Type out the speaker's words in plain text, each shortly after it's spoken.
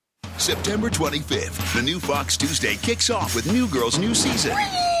September 25th, the new Fox Tuesday kicks off with New Girl's new season.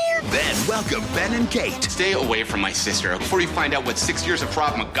 Then welcome Ben and Kate. Stay away from my sister before you find out what 6 years of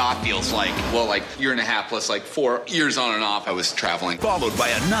Krav Maga feels like. Well, like year and a half plus like 4 years on and off I was traveling. Followed by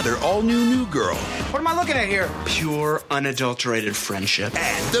another all-new New Girl. What am I looking at here? Pure, unadulterated friendship.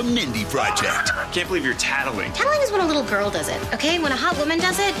 And the Mindy Project. Can't believe you're tattling. Tattling is when a little girl does it, okay? When a hot woman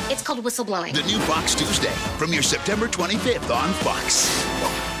does it, it's called whistleblowing. The new Fox Tuesday, premieres September 25th on Fox.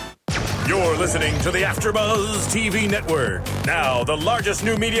 You're listening to the AfterBuzz TV Network, now the largest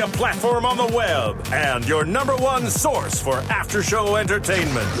new media platform on the web, and your number one source for after-show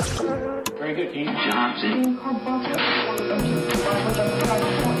entertainment. Very good, Keith Johnson. From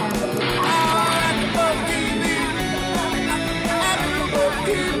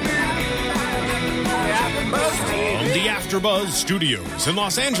the AfterBuzz Studios in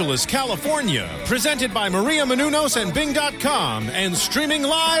Los Angeles, California, presented by Maria Menounos and Bing.com, and streaming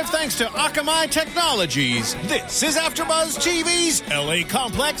live thanks to Akamai Technologies, this is AfterBuzz TV's LA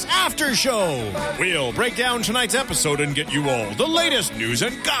Complex After Show. We'll break down tonight's episode and get you all the latest news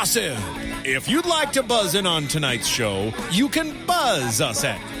and gossip. If you'd like to buzz in on tonight's show, you can buzz us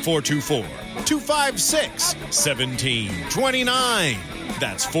at 424-256-1729.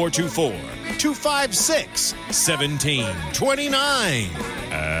 That's 424-256-1729.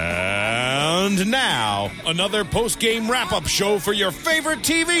 And now, another post-game wrap-up show for your favorite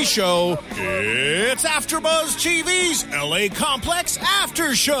TV show. It's AfterBuzz TV's LA Complex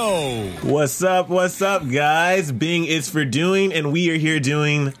After Show. What's up, guys? Bing is for doing, and we are here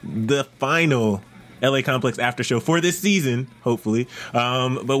doing the final LA Complex After Show for this season, hopefully.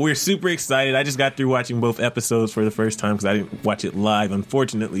 But we're super excited. I just got through watching both episodes for the first time because I didn't watch it live,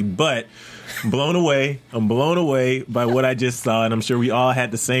 unfortunately. But I'm blown away by what I just saw, and I'm sure we all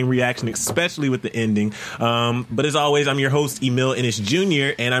had the same reaction, especially with the ending. But as always, I'm your host, Emil Ennis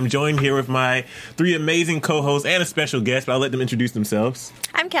Jr., and I'm joined here with my three amazing co-hosts and a special guest, but I'll let them introduce themselves.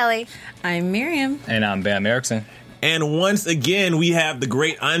 I'm Kelly. I'm Miriam. And I'm Bam Erickson. And once again, we have the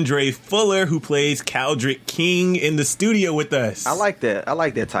great Andre Fuller, who plays Caldrick King, in the studio with us. I like that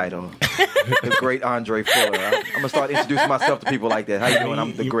title. The great Andre Fuller. I'm going to start introducing myself to people like that. How you doing?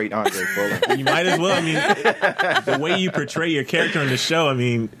 I'm the great Andre Fuller. You might as well. I mean, the way you portray your character on the show, I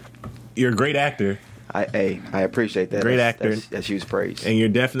mean, you're a great actor. I appreciate that. Great actor. That's huge praise. And you're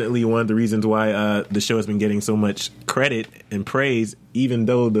definitely one of the reasons why the show has been getting so much credit and praise, even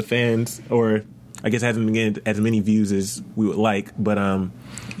though the fans, or I guess hasn't been getting as many views as we would like, but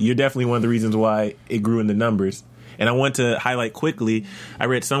you're definitely one of the reasons why it grew in the numbers. And I want to highlight quickly, I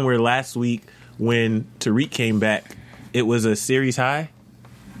read somewhere last week when Tariq came back, it was a series high.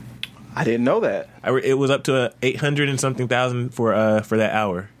 I didn't know that. It was up to 800 and something thousand for that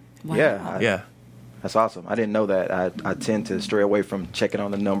hour. Wow. Yeah. That's awesome. I didn't know that. I tend to stray away from checking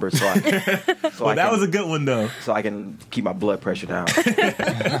on the numbers. That was a good one, though. So I can keep my blood pressure down.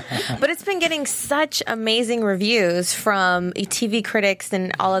 But it's been getting such amazing reviews from TV critics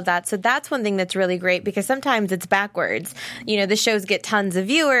and all of that. So that's one thing that's really great, because sometimes it's backwards. You know, the shows get tons of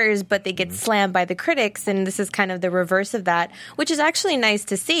viewers, but they get slammed by the critics. And this is kind of the reverse of that, which is actually nice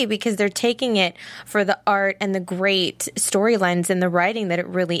to see, because they're taking it for the art and the great storylines and the writing that it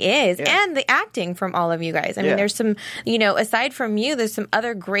really is, and the acting from all of you guys. I mean, there's some, aside from you, there's some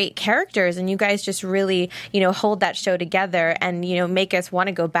other great characters, and you guys just really, hold that show together and, make us want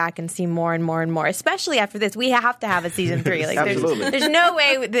to go back and see more and more and more, especially after this. We have to have a season 3. Like, Absolutely. There's no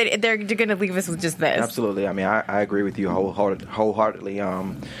way that they're going to leave us with just this. Absolutely. I mean, I agree with you wholeheartedly.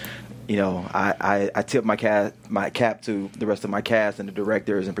 I tip my cap to the rest of my cast and the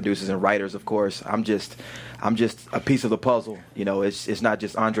directors and producers and writers. Of course, I'm just a piece of the puzzle. It's not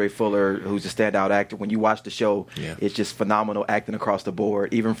just Andre Fuller who's a standout actor. When you watch the show, it's just phenomenal acting across the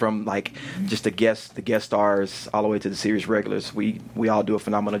board. Even from like just the guest stars all the way to the series regulars, we all do a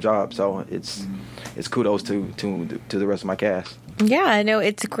phenomenal job. So it's kudos to the rest of my cast. Yeah, no,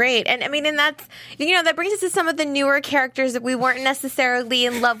 it's great. And I mean, and that's, that brings us to some of the newer characters that we weren't necessarily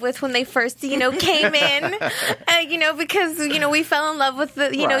in love with when they first, came in, because, we fell in love with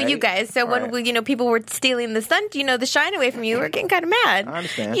the, you guys. So when people were stealing the sun, the shine away from you, we're getting kind of mad. I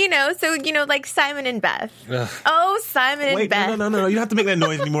understand. So, like Simon and Beth. Ugh. Oh, Simon and Beth. No. You don't have to make that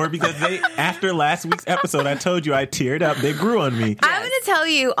noise anymore, because after last week's episode, I told you I teared up. They grew on me. I'm going to tell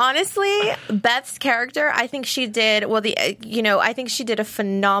you, honestly, Beth's character, I think she did, I I think she did a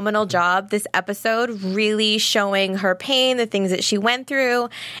phenomenal job this episode, really showing her pain, the things that she went through.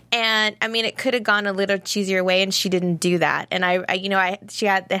 And I mean, it could have gone a little cheesier way, and she didn't do that. And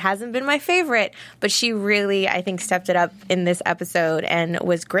it hasn't been my favorite, but she really, I think, stepped it up in this episode and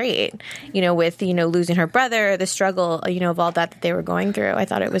was great. With losing her brother, the struggle, of all that they were going through. I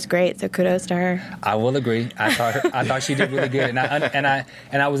thought it was great. So kudos to her. I will agree. I thought she did really good, and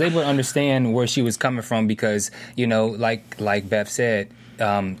I was able to understand where she was coming from because like Beth said.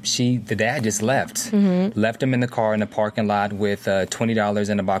 The dad just left him in the car in the parking lot with $20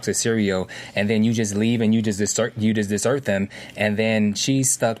 and a box of cereal, and then you just leave and you just desert them, and then she's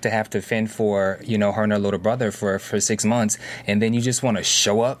stuck to have to fend for her and her little brother for 6 months, and then you just want to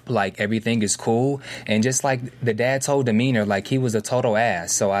show up like everything is cool, and just like the dad's whole demeanor, like he was a total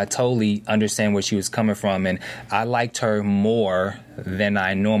ass. So I totally understand where she was coming from, and I liked her more than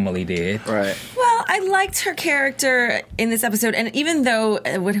I normally did. Right. Well, I liked her character in this episode, and even though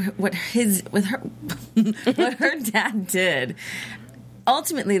what her dad did,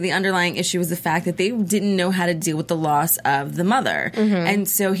 ultimately the underlying issue was the fact that they didn't know how to deal with the loss of the mother, and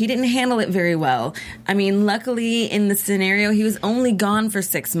so he didn't handle it very well. I mean, luckily in the scenario, he was only gone for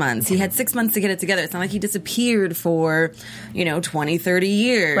 6 months. He had 6 months to get it together. It's not like he disappeared for 20, 30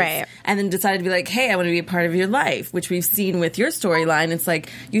 years, right? And then decided to be like, hey, I want to be a part of your life, which we've seen with your storyline. It's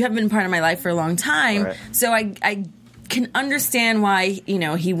like, you have been part of my life for a long time, right. So I can understand why,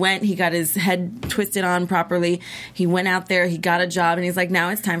 he went, he got his head twisted on properly. He went out there, he got a job, and he's like, now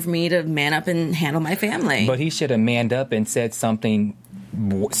it's time for me to man up and handle my family. But he should have manned up and said something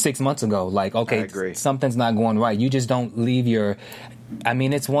 6 months ago. Like, okay, something's not going right. You just don't leave your... I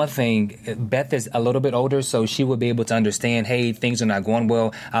mean, it's one thing. Beth is a little bit older, so she would be able to understand, hey, things are not going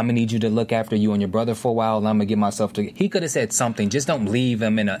well. I'm going to need you to look after you and your brother for a while, and I'm going to get myself to... He could have said something. Just don't leave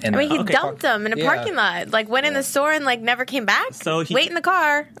him in a... he dumped him in a parking lot. Like, went in the store and, never came back. So wait in the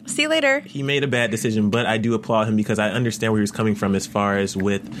car. See you later. He made a bad decision, but I do applaud him because I understand where he was coming from as far as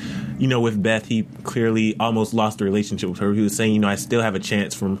with Beth, he clearly almost lost the relationship with her. He was saying, I still have a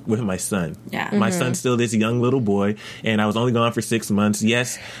chance with my son. Yeah. My son's still this young little boy, and I was only gone for 6 months.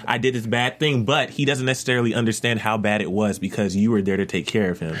 Yes, I did this bad thing, but he doesn't necessarily understand how bad it was because you were there to take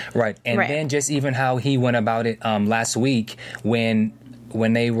care of him. Right. And then just even how he went about it last week when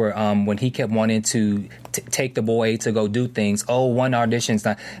he kept wanting to take the boy to go do things. Oh, one audition's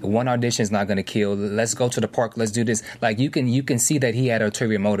not going to kill. Let's go to the park. Let's do this. Like you can see that he had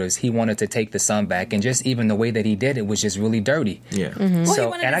ulterior motives. He wanted to take the son back, and just even the way that he did it was just really dirty. Yeah.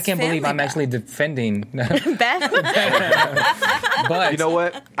 So, and I can't believe I'm actually defending Beth. But you know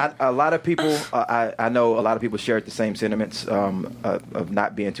what? A lot of people, I know a lot of people shared the same sentiments of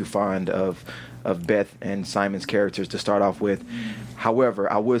not being too fond of Beth and Simon's characters to start off with. However,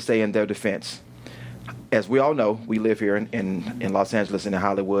 I would say in their defense, as we all know, we live here in Los Angeles and in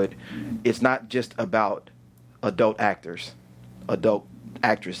Hollywood. It's not just about adult actors, adult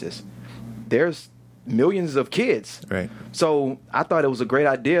actresses. There's millions of kids. Right. So I thought it was a great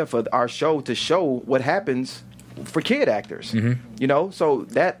idea for our show to show what happens for kid actors. So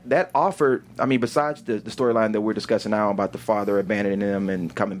that offered, besides the storyline that we're discussing now about the father abandoning them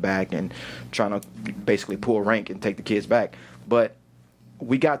and coming back and trying to basically pull rank and take the kids back, but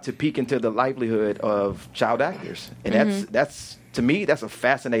we got to peek into the livelihood of child actors, and that's to me, that's a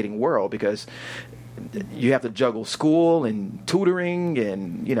fascinating world because you have to juggle school and tutoring,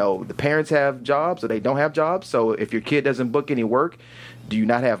 and the parents have jobs or they don't have jobs. So if your kid doesn't book any work, do you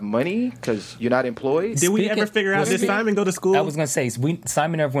not have money because you're not employed? Did we ever figure out, did Simon go to school? I was going to say,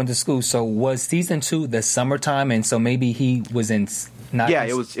 Simon never went to school. So was season 2 the summertime, and so maybe he was in...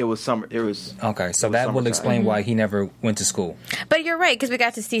 it was summer. It was okay. So that will explain why he never went to school. But you're right, because we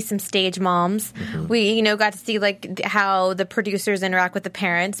got to see some stage moms. We got to see how the producers interact with the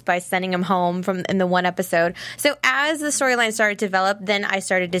parents by sending them home in the one episode. So as the storyline started to develop, then I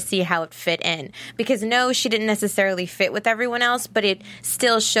started to see how it fit in. Because no, she didn't necessarily fit with everyone else, but it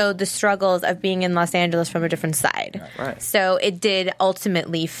still showed the struggles of being in Los Angeles from a different side. Right. So it did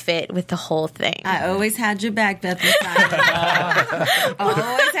ultimately fit with the whole thing. I always had your back, Beth.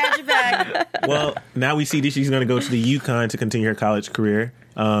 Always had your back. Well, now we see that she's going to go to the Yukon to continue her college career.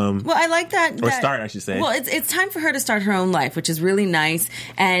 Well, I like that. Start, I should say. Well, it's time for her to start her own life, which is really nice.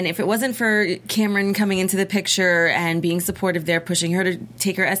 And if it wasn't for Cameron coming into the picture and being supportive there, pushing her to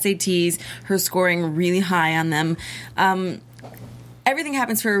take her SATs, her scoring really high on them, everything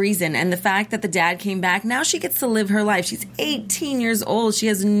happens for a reason. And the fact that the dad came back, now she gets to live her life. She's 18 years old. She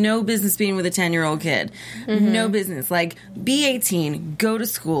has no business being with a 10-year-old kid. No business. Be 18, go to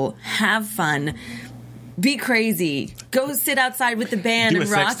school, have fun. be crazy, go sit outside with the band Do and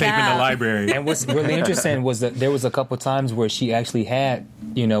a rock sex tape out. in the library. And what's really interesting was that there was a couple times where she actually had,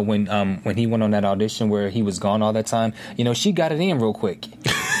 you know, when he went on that audition where he was gone all that time, you know, she got it in real quick. She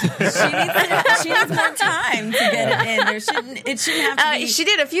needs more time to get it in. It shouldn't have to be. She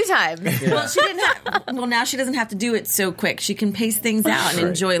did a few times. Well, she didn't have. Well, now she doesn't have to do it so quick. She can pace things out and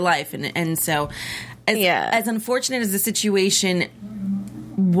enjoy life, and so as unfortunate as the situation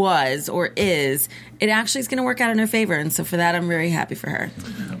was or is, it actually is going to work out in her favor, and so for that, I'm very happy for her.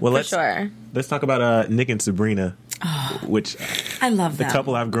 Well, let's talk about Nick and Sabrina, which I love them. The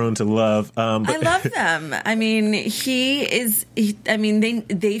couple I've grown to love. I love them. I mean, they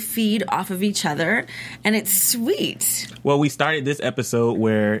feed off of each other, and it's sweet. Well, we started this episode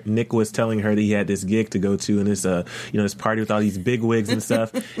where Nick was telling her that he had this gig to go to, and this this party with all these big wigs and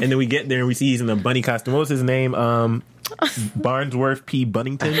stuff. And then we get there and we see he's in a bunny costume. What was his name? Barnsworth P.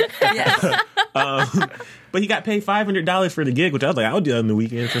 Bunnington. Yes. But he got paid $500 for the gig, which I was like, I'll do that on the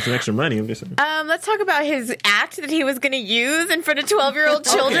weekend for some extra money. I'm just let's talk about his act that he was going to use in front of 12-year-old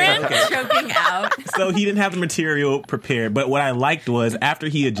children. Okay. Choking out. So he didn't have the material prepared. But what I liked was after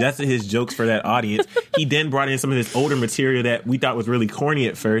he adjusted his jokes for that audience, he then brought in some of his older material that we thought was really corny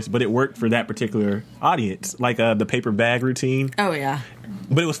at first, but it worked for that particular audience, like the paper bag routine. Oh, yeah.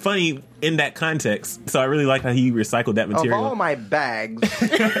 But it was funny in that context. So I really like how he recycled that material. Of all my bags,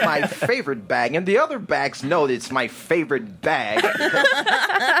 my favorite bag, and the other bags know that it's my favorite bag.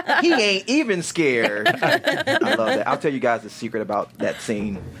 He ain't even scared. I love that. I'll tell you guys the secret about that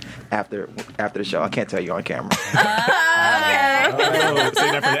scene after the show. I can't tell you on camera. Okay. Oh,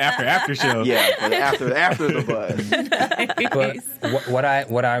 say that for the after show. Yeah, for the after the buzz. But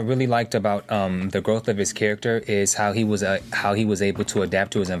what I really liked about the growth of his character is how he was able to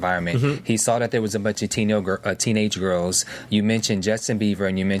adapt to his environment. Mm-hmm. He saw that there was a bunch of teenage girls. You mentioned Justin Bieber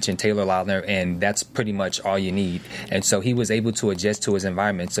and you mentioned Taylor Lautner, and that's pretty much all you need. And so he was able to adjust to his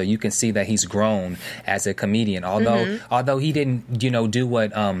environment. So you can see that he's grown as a comedian. Although he didn't,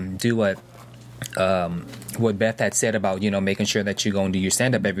 do what Beth had said about making sure that you go and do your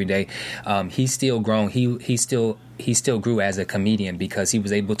stand up every day. He's still grown. He still grew as a comedian because he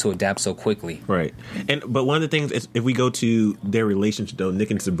was able to adapt so quickly. Right. But one of the things is, if we go to their relationship though, Nick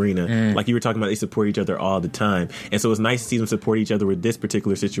and Sabrina, like you were talking about, they support each other all the time. And so it's nice to see them support each other with this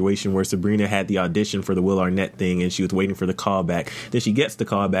particular situation where Sabrina had the audition for the Will Arnett thing and she was waiting for the call back. Then she gets the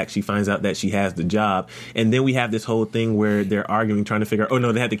call back. She finds out that she has the job. And then we have this whole thing where they're arguing, trying to figure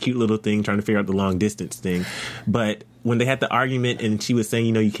out, they had the cute little thing trying to figure out the long distance thing. But when they had the argument and she was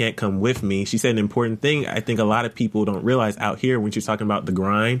saying, you can't come with me, she said an important thing I think a lot of people don't realize out here when she's talking about the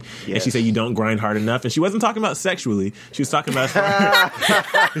grind. Yes. And she said you don't grind hard enough. And she wasn't talking about sexually. She was talking about but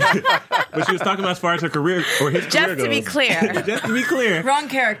she was talking about as far as her career or his career goes. Just to be clear. Wrong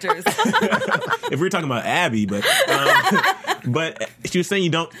characters. If we were talking about Abby, but she was saying you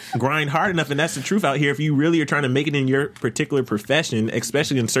don't grind hard enough, and that's the truth out here. If you really are trying to make it in your particular profession,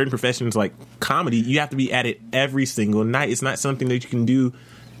 especially in certain professions like comedy, you have to be at it every single night. It's not something that you can do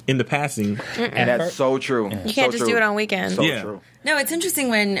in the passing. And that's so true. You can't just do it on weekends. So true. No, it's interesting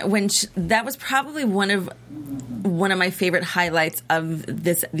when that was probably one of my favorite highlights of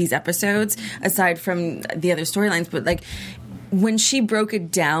these episodes, aside from the other storylines. But like when she broke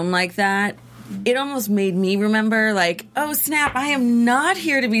it down like that, it almost made me remember, like, oh snap, I am not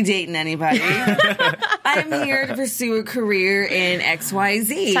here to be dating anybody. I am here to pursue a career in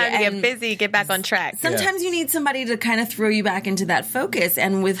XYZ. It's time to get busy, get back on track. Sometimes you need somebody to kind of throw you back into that focus.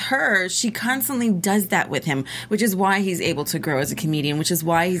 And with her, she constantly does that with him, which is why he's able to grow as a comedian, which is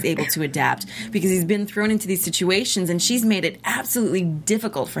why he's able to adapt, because he's been thrown into these situations and she's made it absolutely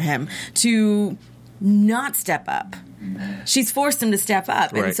difficult for him to not step up. She's forced him to step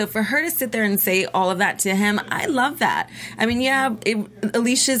up. Right. And so for her to sit there and say all of that to him, I love that. I mean,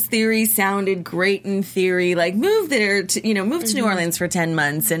 Alicia's theory sounded great in theory, like move there to, move to New Orleans for 10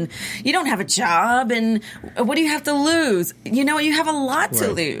 months and you don't have a job and what do you have to lose? You have a lot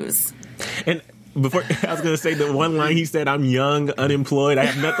to lose. And before I was going to say the one line he said, "I'm young, unemployed. I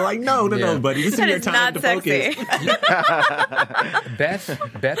have nothing." Like, no, buddy. This is your time to focus.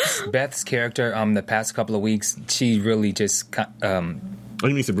 Beth's character, the past couple of weeks, she really just. Oh,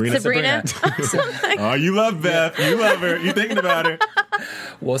 you mean Sabrina? Sabrina. Oh, you love Beth. You love her. You're thinking about her.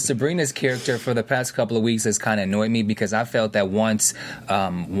 Well, Sabrina's character for the past couple of weeks has kind of annoyed me because I felt that once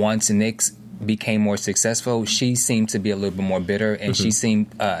Nick's became more successful, she seemed to be a little bit more bitter, and she seemed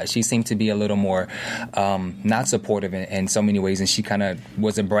to be a little more not supportive in so many ways, and she kind of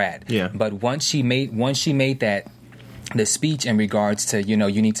was a brat. Yeah. But once she made that the speech in regards to, you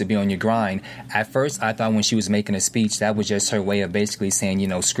need to be on your grind. At first, I thought when she was making a speech, that was just her way of basically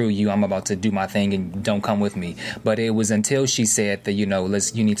saying, screw you, I'm about to do my thing and don't come with me. But it was until she said that, you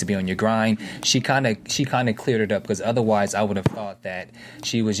need to be on your grind, she kind of cleared it up, because otherwise I would have thought that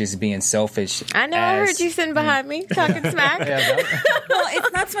she was just being selfish. I know, I heard you sitting behind me talking smack. Well,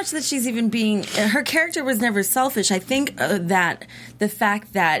 it's not so much that she's even being, her character was never selfish. I think that the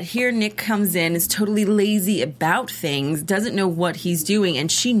fact that here Nick comes in, is totally lazy about things, doesn't know what he's doing,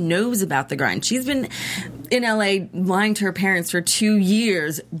 and she knows about the grind. She's been in LA lying to her parents for 2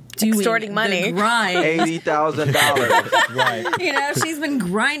 years, doing extorting money, the grind, $80,000. Right. She's been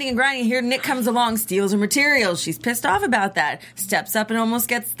grinding and grinding. Here Nick comes along, steals her materials. She's pissed off about that. Steps up and almost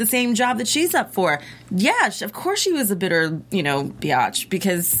gets the same job that she's up for. Yeah, of course she was a bitter, biatch,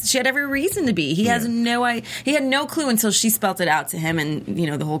 because she had every reason to be. He had no clue until she spelt it out to him, and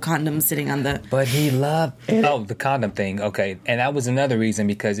the whole condom sitting on the. But he loved the condom thing. Okay, and that was another reason,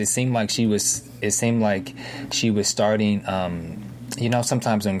 because it seemed like she was starting.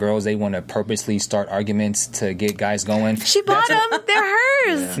 Sometimes when girls, they want to purposely start arguments to get guys going. She bought them. They're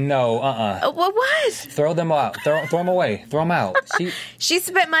hers. Yeah. No, What? Throw them out. Throw them away. Throw them out. She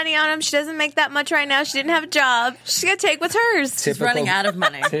spent money on them. She doesn't make that much right now. She didn't have a job. She's going to take what's hers. She's running out of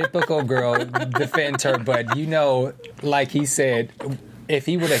money. Typical girl defends her. But, like he said, if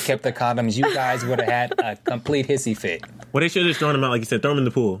he would have kept the condoms, you guys would have had a complete hissy fit. Well, they should have just thrown them out, like you said. Throw them in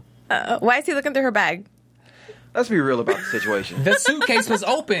the pool. Why is he looking through her bag? Let's be real about the situation. The suitcase was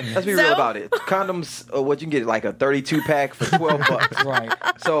open. Let's be real about it. Condoms, what you can get, like a 32-pack for $12. Right.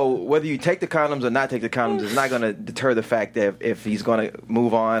 So whether you take the condoms or not take the condoms is not going to deter the fact that if he's going to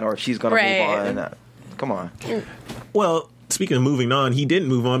move on or if she's going to move on. Come on. Well, speaking of moving on, he didn't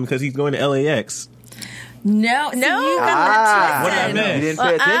move on because he's going to LAX. No. What did I miss? You didn't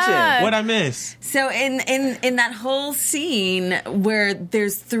pay attention. What I miss? So in that whole scene where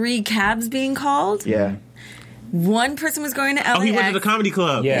there's 3 cabs being called. Yeah. One person was going to LAX. Oh, he went to the comedy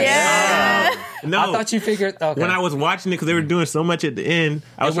club. Yes. Yeah. No. I thought you figured. Okay. When I was watching it, because they were doing so much at the end,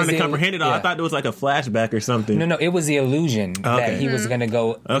 I was trying to comprehend it all. Yeah. I thought it was like a flashback or something. No, it was the illusion that he was going to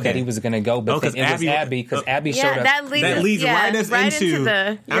go. Okay. That he was going to go, but then it was Abby, because Abby showed up. That leads right into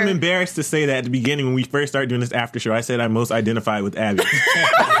the. I'm embarrassed to say that at the beginning when we first started doing this after show, I said I most identified with Abby.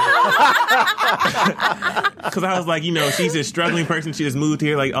 Because I was like, she's a struggling person. She just moved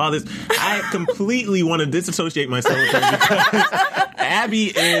here, like all this. I completely want to disassociate myself with her because Abby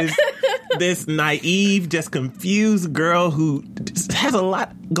is this naive, just confused girl who just has a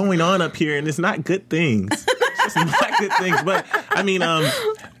lot going on up here, and it's not good things. It's not good things. But I mean,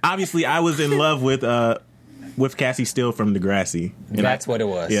 obviously, I was in love with Cassie Steele from Degrassi. And that's what it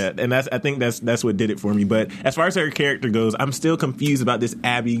was. Yeah, and I think that's what did it for me. But as far as her character goes, I'm still confused about this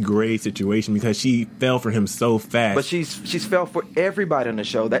Abby Gray situation because she fell for him so fast. But she's fell for everybody on the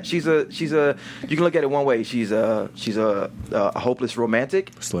show. That she's a you can look at it one way. She's a hopeless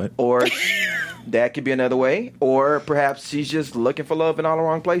romantic slut, or that could be another way, or perhaps she's just looking for love in all the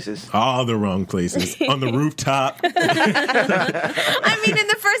wrong places. All the wrong places. On the rooftop. I mean, in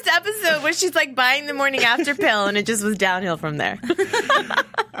the first episode where she's like buying the morning after pill, and it just was downhill from there.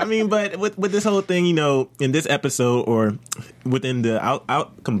 I mean, but with this whole thing, in this episode or within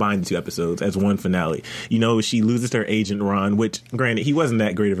I'll combine the 2 episodes as one finale. She loses her agent, Ron, which, granted, he wasn't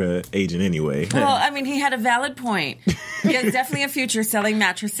that great of an agent anyway. Well, I mean, he had a valid point. He has definitely a future selling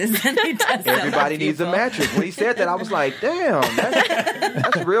mattresses than he does. Everybody needs a mattress. When he said that, I was like, damn,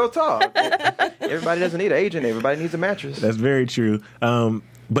 that's real talk. Everybody doesn't need an agent. Everybody needs a mattress. That's very true.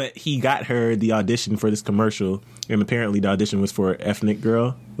 But he got her the audition for this commercial, and apparently the audition was for Ethnic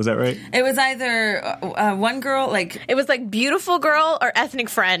Girl. Was that right? It was either one girl, it was like beautiful girl or ethnic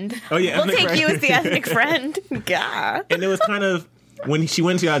friend. Oh yeah, we'll take you as the ethnic friend. God. And it was kind of when she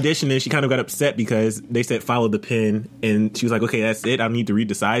went to the audition, and she kind of got upset because they said follow the pin, and she was like, okay, that's it. I don't need to read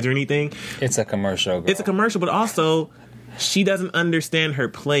the sides or anything. It's a commercial. Girl. It's a commercial, but also she doesn't understand her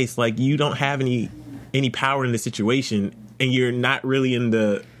place. Like, you don't have any power in the situation, and you're not really in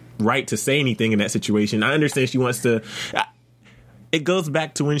the right to say anything in that situation. I understand she wants to. It goes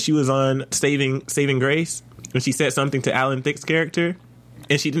back to when she was on Saving Grace, when she said something to Alan Thicke's character,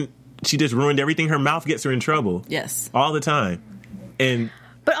 and she just ruined everything. Her mouth gets her in trouble. Yes, all the time.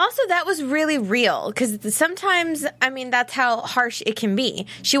 But also, that was really real, because sometimes, I mean, that's how harsh it can be.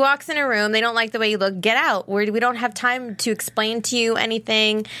 She walks in a room, they don't like the way you look, get out. We don't have time to explain to you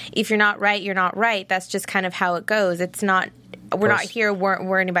anything. If you're not right, you're not right. That's just kind of how it goes. It's not, we're not here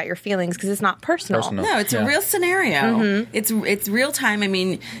worrying about your feelings, because it's not personal. No, it's a real scenario. Mm-hmm. It's real time. I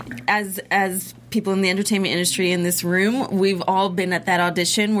mean, as people in the entertainment industry in this room, we've all been at that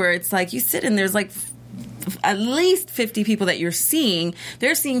audition where it's like you sit and there's like at least 50 people that you're seeing,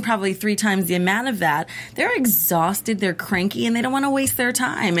 they're seeing probably 3 times the amount of that. They're exhausted, they're cranky, and they don't want to waste their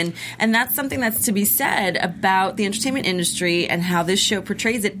time. And that's something that's to be said about the entertainment industry and how this show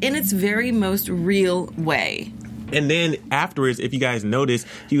portrays it in its very most real way. And then afterwards, if you guys noticed,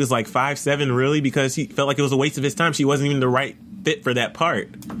 he was like 5'7", really, because he felt like it was a waste of his time. She wasn't even the right fit for that part.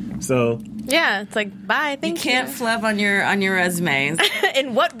 So yeah, it's like, bye, thank you. You can't flub on your resumes.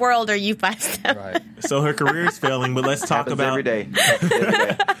 In what world are you 5'7"? Right. So her career is failing, but let's talk about every day.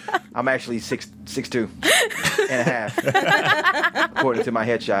 I'm actually 6'2" and a half, according to my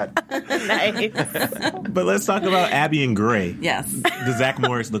headshot. Nice. But let's talk about Abby and Gray. Yes. The Zach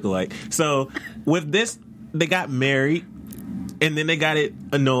Morris lookalike. So with this, they got married, and then they got it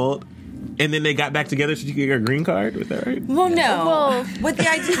annulled, and then they got back together so she could get her green card. Was that right? Well, no. Well, what the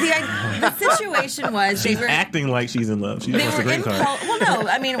situation was, she's acting like she's in love. She wants a green card. Well, no.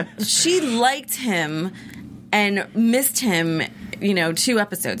 I mean, she liked him and missed him, 2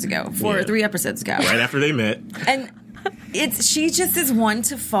 episodes ago, 3 episodes ago, right after they met, and. She just is one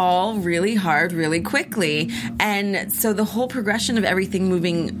to fall really hard, really quickly. And so the whole progression of everything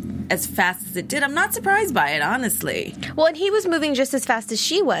moving as fast as it did, I'm not surprised by it, honestly. Well, and he was moving just as fast as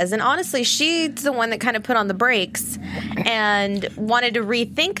she was. And honestly, she's the one that kind of put on the brakes and wanted to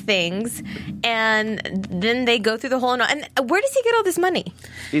rethink things. And then they go through the whole... And where does he get all this money?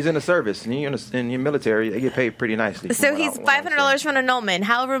 He's in the service. In your military, they get paid pretty nicely. So he's $500 for an annulment,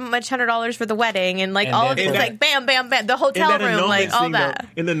 however much $100 for the wedding, and all of this, like, bam, bam, bam. The hotel room, like, all that.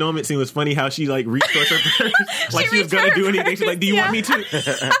 In the annulment scene, it was funny how she, like, reached towards her purse. Like, she was going to do anything. She's like, do you want me to?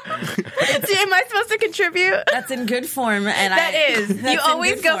 Am I supposed to contribute? That's in good form. And that is. You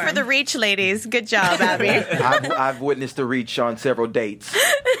always go for the reach, ladies. Good job, Abby. I've witnessed the reach on several dates.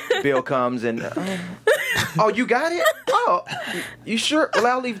 Bill comes and, oh, you got it? Oh, you sure? Well,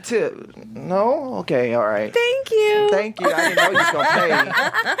 I'll leave a tip. No? Okay, all right. Thank you. I didn't know you was going to pay.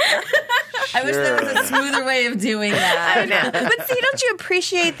 I wish there was a smoother way of doing that. I know. But see, don't you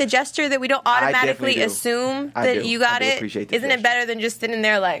appreciate the gesture that we don't automatically assume that you got it? Isn't it better than just sitting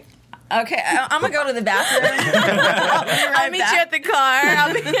there like... Okay, I'm going to go to the bathroom. I'll meet you at the car.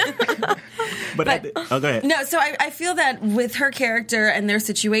 Go ahead. No, so I feel that with her character and their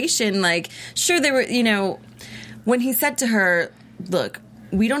situation, like, sure, they were, when he said to her, look,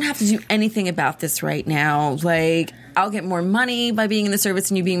 we don't have to do anything about this right now. Like, I'll get more money by being in the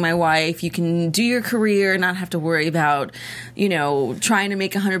service and you being my wife. You can do your career and not have to worry about, trying to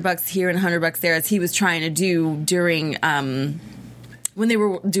make $100 here and $100 there, as he was trying to do during... when they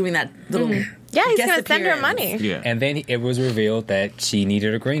were doing that little yeah, he's going to send her money. Yeah. And then it was revealed that she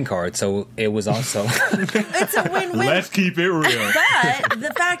needed a green card, so it was also... It's a win-win. Let's keep it real. But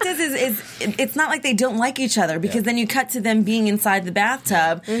the fact is it's not like they don't like each other, because then you cut to them being inside the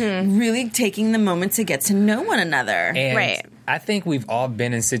bathtub, really taking the moment to get to know one another. And right. I think we've all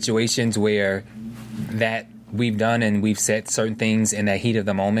been in situations where that... we've done and we've said certain things in the heat of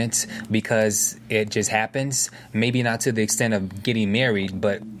the moment because it just happens. Maybe not to the extent of getting married,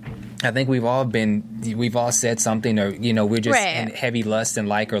 but I think we've all said something, or we're just in heavy lust and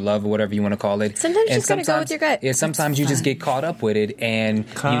like or love or whatever you want to call it. Sometimes you just gotta go with your gut. Yeah, sometimes you just get caught up with it and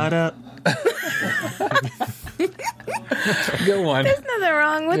up. Good one. There's nothing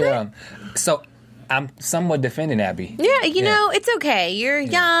wrong with it. So I'm somewhat defending Abby. Yeah, it's okay. You're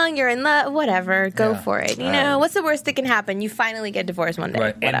young, you're in love, whatever. Go for it. What's the worst that can happen? You finally get divorced one day.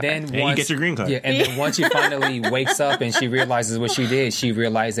 Right. Whatever. And then you get your green card. Yeah, and then once she finally wakes up and she realizes what she did, she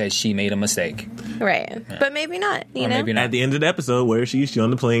realized that she made a mistake. Right. Yeah. But maybe not, you know? Maybe not. At the end of the episode, where she's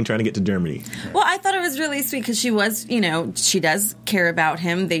on the plane trying to get to Germany. Well, I thought it was really sweet because she was, she does care about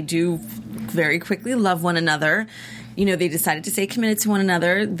him. They do very quickly love one another. They decided to stay committed to one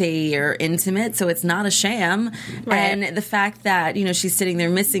another. They are intimate, so it's not a sham. Right. And the fact that, she's sitting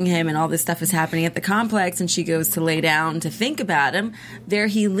there missing him and all this stuff is happening at the complex and she goes to lay down to think about him, there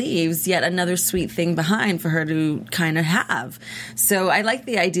he leaves yet another sweet thing behind for her to kind of have. So I like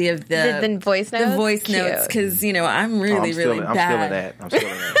the idea of the voice notes. The voice notes, because, I'm really bad. I'm still in that.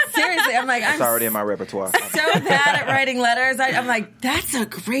 Seriously, I'm like, it's already in my repertoire. So bad at writing letters. I'm like, that's a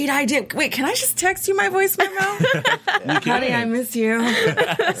great idea. Wait, can I just text you my voice memo? Honey, I miss you.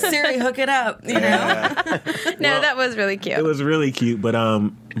 Siri, hook it up. No, that was really cute. It was really cute, but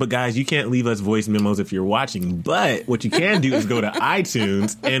guys, you can't leave us voice memos if you're watching. But what you can do is go to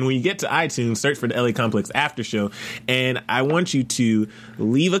iTunes, and when you get to iTunes, search for the LA Complex After Show, and I want you to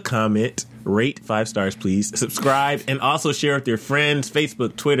leave a comment rate 5 stars, please. Subscribe, and also share with your friends,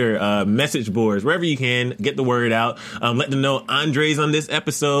 Facebook, Twitter, message boards, wherever you can. Get the word out. Let them know Andre's on this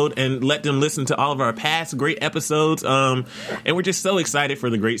episode, and let them listen to all of our past great episodes. And we're just so excited for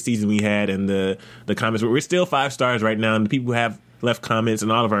the great season we had and the comments. We're still 5 stars right now, and the people who have left comments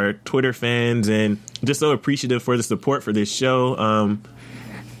and all of our Twitter fans, and just so appreciative for the support for this show.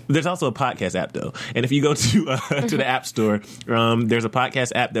 There's also a podcast app, though. And if you go to the App Store, there's a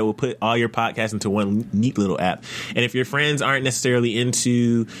podcast app that will put all your podcasts into one neat little app. And if your friends aren't necessarily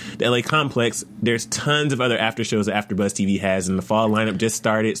into the LA Complex, there's tons of other after shows that AfterBuzz TV has, and the fall lineup just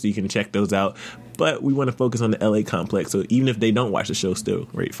started, so you can check those out. But we want to focus on the LA Complex, so even if they don't watch the show, still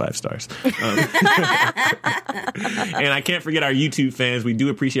rate 5 stars. And I can't forget our YouTube fans. We do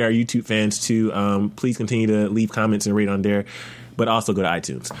appreciate our YouTube fans, too. Please continue to leave comments and rate on there. But also go to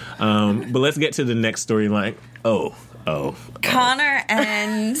iTunes. But let's get to the next storyline. Connor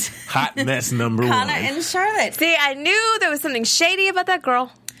and... Hot mess number one. Connor and Charlotte. See, I knew there was something shady about that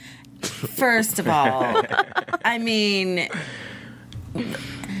girl. First of all, I mean...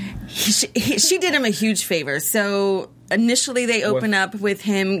 She did him a huge favor. So... Initially, they open up with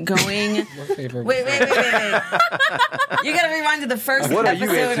him going... Wait. You got to rewind to the first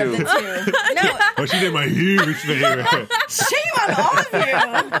episode of the 2. No. Oh, she did my huge favor. Shame on all of you.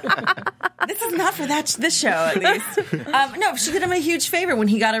 This is not for this show, at least. No, she did him a huge favor when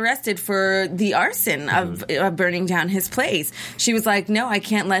he got arrested for the arson of burning down his place. She was like, no, I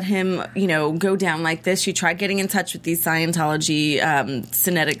can't let him, go down like this. She tried getting in touch with these Scientology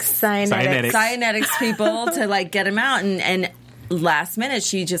Cyanetics people to, get him out. And last minute,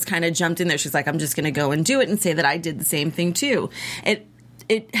 she just kind of jumped in there. She's like, I'm just going to go and do it and say that I did the same thing, too.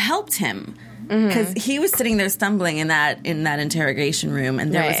 It helped him. Because he was sitting there stumbling in that interrogation room,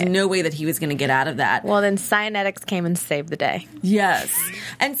 and there was no way that he was going to get out of that. Well, then Cyanetics came and saved the day. Yes.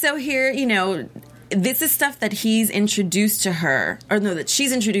 And so here, this is stuff that he's introduced to her, or no, that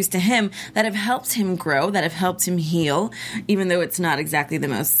she's introduced to him, that have helped him grow, that have helped him heal, even though it's not exactly the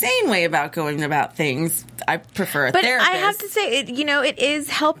most sane way about going about things. I prefer a therapist. But I have to say, it is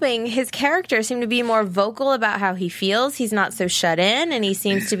helping his character seem to be more vocal about how he feels. He's not so shut in, and he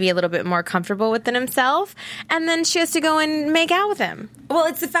seems to be a little bit more comfortable within himself. And then she has to go and make out with him. Well,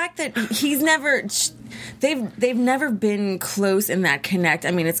 it's the fact that he's never... They've never been close in that connect.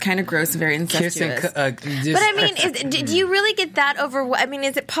 I mean, it's kind of gross and very incestuous. But I mean, do you really get that overwhelmed? I mean,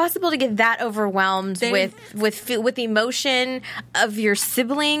 is it possible to get that overwhelmed with emotion of your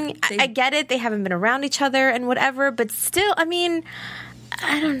sibling? I get it; they haven't been around each other and whatever, but still, I mean.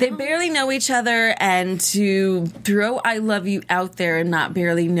 I don't know. They barely know each other, and to throw "I love you" out there and not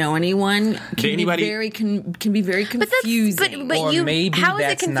barely know anyone can be very confusing. But how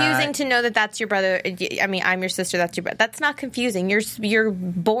is it confusing to know that that's your brother? I mean, I'm your sister. That's your brother. That's not confusing. You're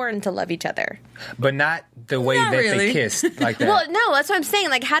born to love each other, but not the way they kissed like that. Well, no, that's what I'm saying.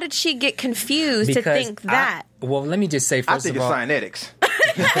 Like, how did she get confused to think that? Well, let me just say first of all, I think it's Cyanetics.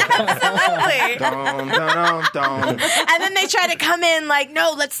 Absolutely. Dun. And then they try to come in like,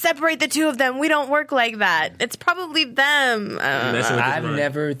 no, let's separate the two of them. We don't work like that. It's probably them. I've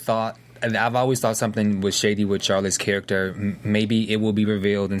always thought something was shady with Charlotte's character. Maybe it will be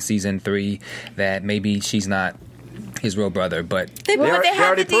revealed in season 3 that maybe she's not his real brother, but they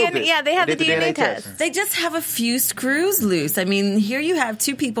have the DNA. Yeah, they have the DNA test. They just have a few screws loose. I mean, here you have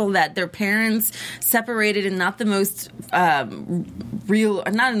two people that their parents separated in not the most real,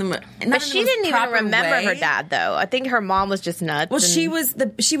 not in the. But she didn't even remember her dad, though. I think her mom was just nuts. Well, she was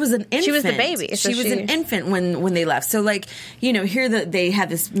an infant. She was the baby. So she was an infant when they left. So, here they had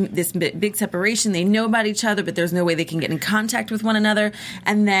this big separation. They know about each other, but there's no way they can get in contact with one another.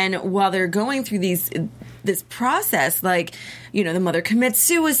 And then while they're going through this process, the mother commits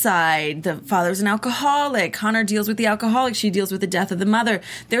suicide, the father's an alcoholic, Connor deals with the alcoholic, she deals with the death of the mother.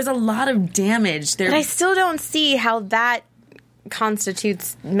 There's a lot of damage there. But I still don't see how that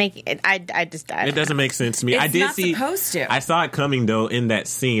constitutes making it. It doesn't make sense to me. It's not supposed to. I saw it coming though in that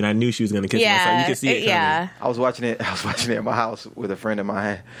scene. I knew she was going to kiss him. So you could see it coming. Yeah. I was watching it at my house with a friend of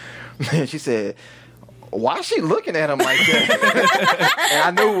mine. And she said, why is she looking at him like that?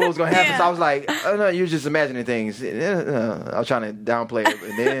 And I knew what was going to happen. Yeah. So I was like, oh, no, you're just imagining things. I was trying to downplay it.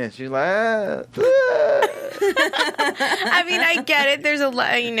 And then she was like, I mean, I get it. There's a lot,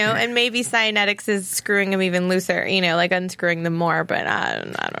 and maybe Cyanetics is screwing him even looser, unscrewing them more. But I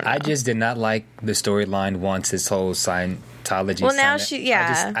don't know. I just did not like the storyline once this whole Scientology. Well, now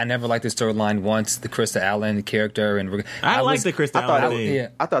I never liked the storyline once. The Krista Allen character. And I like the Krista Allen thing.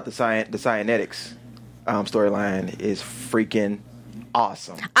 I thought the Cyanetics storyline is freaking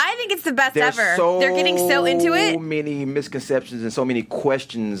awesome. I think it's the best ever. They're getting so into it. So many misconceptions and so many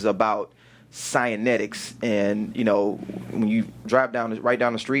questions about Cyanetics, and when you drive right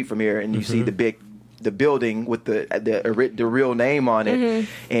down the street from here, and you see the building with the real name on it,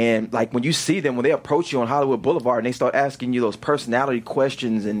 and like when you see them when they approach you on Hollywood Boulevard and they start asking you those personality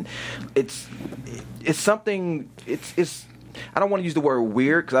questions, and it's something. It's I don't want to use the word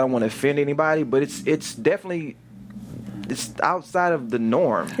weird because I don't want to offend anybody, but it's definitely. It's outside of the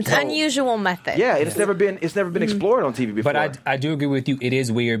norm. It's unusual method. Yeah, it's never been explored on TV before. But I do agree with you. It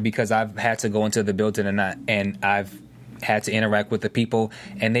is weird because I've had to go into the building and I've had to interact with the people,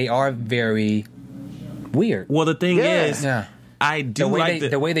 and they are very weird. Well, the thing is, I do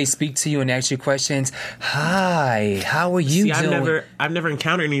the way they speak to you and ask you questions. Hi, how are you doing? I've never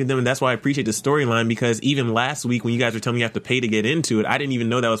encountered any of them, and that's why I appreciate the storyline, because even last week when you guys were telling me you have to pay to get into it, I didn't even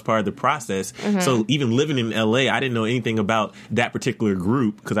know that was part of the process. So even living in LA, I didn't know anything about that particular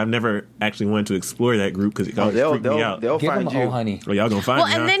group because I've never actually wanted to explore that group because it always freaked me out. They'll Give find them you. Oh, honey. Well, y'all gonna find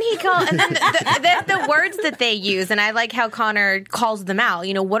me. And then the words that they use, and I like how Connor calls them out.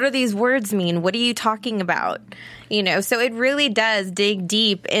 What do these words mean? What are you talking about? So it really does dig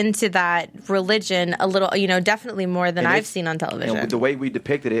deep into that religion a little, definitely more than I've seen on television. And the way we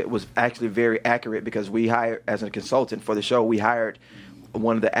depicted it was actually very accurate because we hired, as a consultant for the show, we hired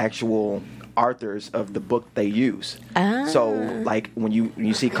one of the actual authors of the book they use. So like when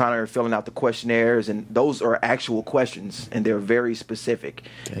you see Connor filling out the questionnaires, and those are actual questions and they're very specific.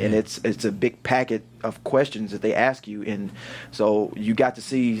 And it's a big packet of questions that they ask you, and so you got to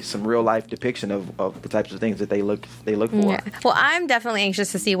see some real life depiction of the types of things that they look for. Yeah. Well, I'm definitely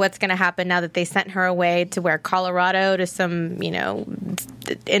anxious to see what's going to happen now that they sent her away to Colorado to some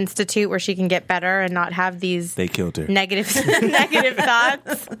institute where she can get better and not have these they killed her negative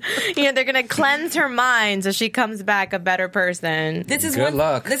thoughts. They're going to cleanse her mind so she comes back a better person. Good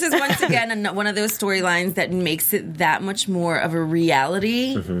luck. This is once again one of those storylines that makes it that much more of a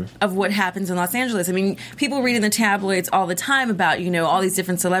reality of what happens in Los Angeles. I mean, people read in the tabloids all the time about, all these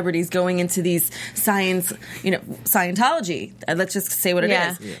different celebrities going into these Scientology. Let's just say what it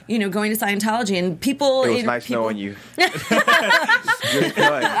is. Yeah. Going to Scientology, and people... It was nice knowing you. You're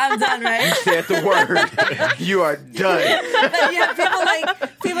done. I'm done, right? You said the word. You are done.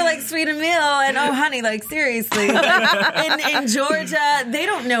 But people like Sweet Emil and Oh Honey, like seriously. In Georgia, they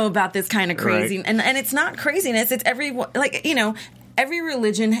don't know about this kind of crazy. Right. And it's not craziness. It's every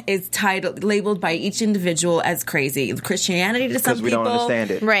religion is labeled by each individual as crazy. Christianity to some people. Because we don't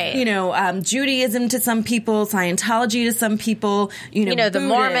understand it. Right. Judaism to some people, Scientology to some people, the Buddhists,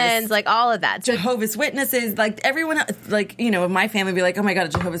 Mormons, like all of that. Jehovah's Witnesses, like everyone, my family would be like, oh my God, a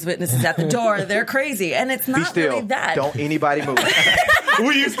Jehovah's Witness is at the door. They're crazy. And it's not really that. Don't anybody move.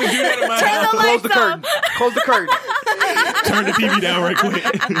 We used to do that in my house. Close the curtain. Close the curtain. Turn the TV down right quick.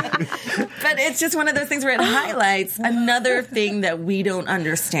 But it's just one of those things where it highlights another thing that we don't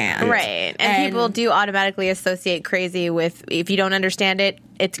understand. Right. And people do automatically associate crazy with, if you don't understand it,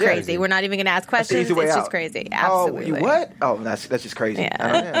 it's crazy. We're not even going to ask questions. It's just crazy. Absolutely. Oh, what? Oh, that's just crazy.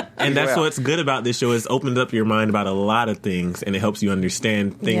 Yeah. And that's what's good about this show is opened up your mind about a lot of things, and it helps you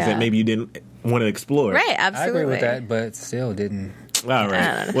understand things that maybe you didn't want to explore. Right, absolutely. I agree with that, but still didn't. All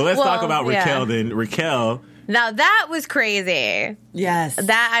right. Well, let's talk about Raquel then. Raquel. Now that was crazy. Yes.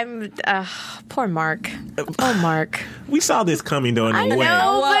 Poor Mark. Oh, Mark. We saw this coming though in a way.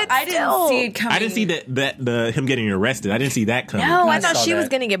 But I didn't see it coming. I didn't see that him getting arrested. I didn't see that coming. No, I thought she was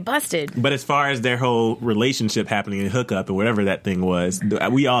going to get busted. But as far as their whole relationship happening and hookup and whatever that thing was,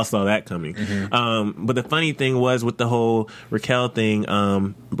 we all saw that coming. But the funny thing was with the whole Raquel thing,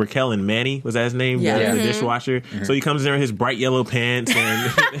 Raquel and Manny, was that his name? Yeah. The dishwasher. So he comes in there in his bright yellow pants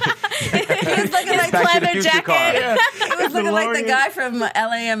and he was looking like leather jacket. He was looking like the guy from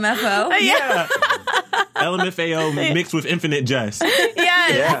LAMFO. Yeah. LMFAO mixed with Infinite Jest.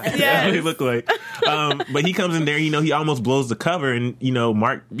 Yes. That's what he looked like. But he comes in there, he almost blows the cover, and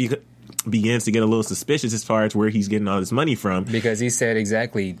Mark begins to get a little suspicious as far as where he's getting all this money from. Because he said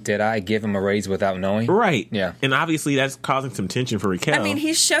exactly, did I give him a raise without knowing? Right. Yeah. And obviously that's causing some tension for Raquel. I mean,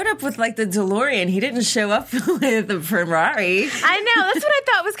 he showed up with the DeLorean. He didn't show up with the Ferrari. I know. That's what I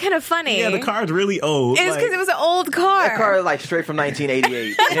thought was kind of funny. Yeah, the car's really old. It was because it was an old car. That car is straight from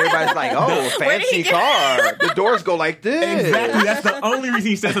 1988. And everybody's like, oh, fancy car. The doors go like this. Exactly. That's the only reason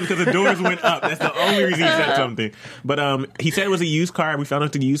he said something, because the doors went up. That's the only reason he said something. But he said it was a used car. We found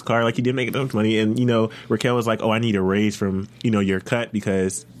out it's a used car. He did make enough money. And, Raquel was like, oh, I need a raise from, your cut,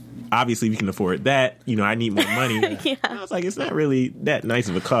 because obviously we can afford that. I need more money. Yeah. And I was like, it's not really that nice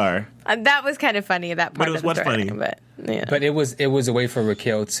of a car. That was kind of funny, that part. But it was what's funny. But it was a way for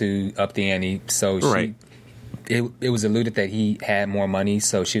Raquel to up the ante. So she it was alluded that he had more money,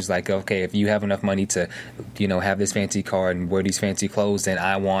 so she was like, okay, if you have enough money to, have this fancy car and wear these fancy clothes, then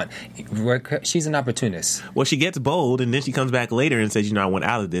I want. She's an opportunist. Well, she gets bold, and then she comes back later and says, I want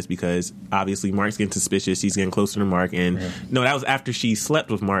out of this because obviously Mark's getting suspicious. She's getting closer to Mark, and no, that was after she slept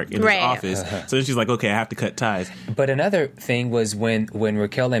with Mark in his office. So then she's like, okay, I have to cut ties. But another thing was when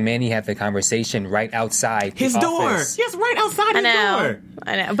Raquel and Manny had the conversation right outside his door. Office. Yes, right outside his door.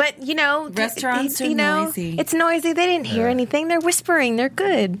 I know, but restaurants are noisy. It's noisy. They didn't hear anything. They're whispering. They're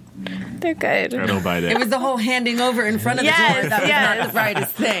good. They're good. I don't buy that. It was the whole handing over in front of the door that was not the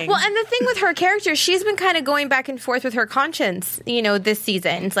brightest thing. Well, and the thing with her character, she's been kind of going back and forth with her conscience, this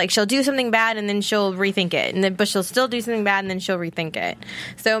season. It's like she'll do something bad and then she'll rethink it, but she'll still do something bad and then she'll rethink it.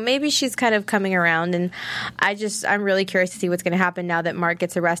 So maybe she's kind of coming around, and I'm really curious to see what's going to happen now that Mark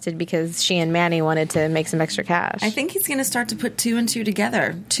gets arrested because she and Manny wanted to make some extra cash. I think he's going to start to put 2 and 2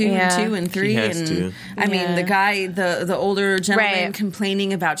 together, 2 and 2 and 3. He has to. I mean, the guy, the older gentleman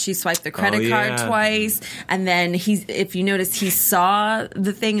complaining about she swiped the credit card twice, and then if you notice, he saw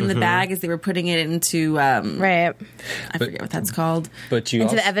the thing in the bag as they were putting it into I forget what that's called. But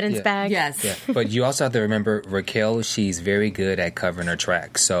into the evidence bag. Yes. Yeah. But you also have to remember Raquel. She's very good at covering her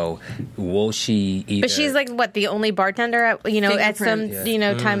tracks. So will she either? But she's like what, the only bartender at at some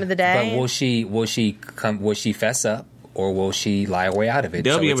time of the day. But will she fess up? Or will she lie her way out of it?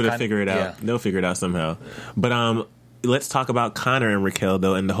 They'll be able to figure it out. Yeah. They'll figure it out somehow. But let's talk about Connor and Raquel,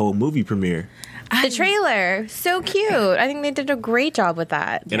 though, and the whole movie premiere. The trailer, so cute. I think they did a great job with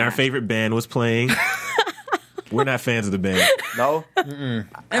that. And our favorite band was playing. We're not fans of the band. No?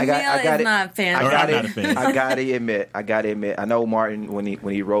 I got it. Not fan. I gotta admit. I know Martin, when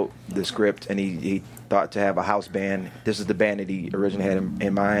he wrote the script and he thought to have a house band, this is the band that he originally had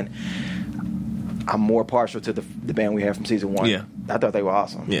in mind. I'm more partial to the band we have from season 1. Yeah. I thought they were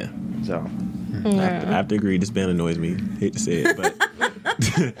awesome. Yeah. So I have to agree. This band annoys me. Hate to say it, but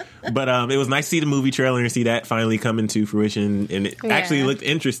but it was nice to see the movie trailer and see that finally come into fruition, and it actually looked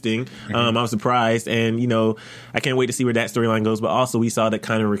interesting. I was surprised, and I can't wait to see where that storyline goes. But also, we saw that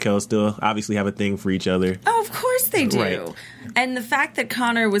Connor and Raquel still obviously have a thing for each other. Oh, of course they do. Right. And the fact that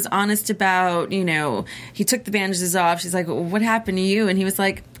Connor was honest about, he took the bandages off. She's like, "What happened to you?" And he was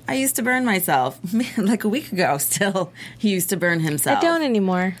like, I used to burn myself. Like a week ago still, he used to burn himself. I don't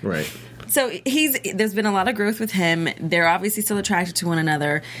anymore. Right. So there's been a lot of growth with him. They're obviously still attracted to one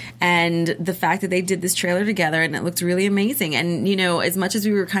another. And the fact that they did this trailer together and it looked really amazing. And, as much as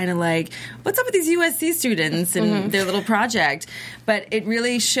we were kind of like, what's up with these USC students and their little project? But it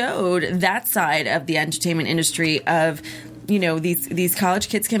really showed that side of the entertainment industry of, these college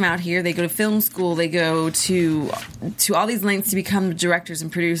kids come out here, they go to film school, they go to all these lengths to become directors and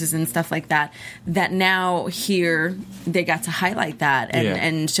producers and stuff like that, that now here they got to highlight that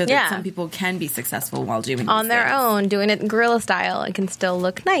and show that some people can be successful while doing on their own, doing it in guerrilla style. It can still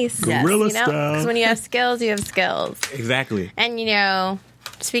look nice. Guerrilla style. Because when you have skills, you have skills. Exactly. And,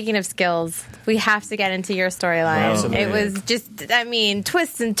 speaking of skills, we have to get into your storyline. It was just,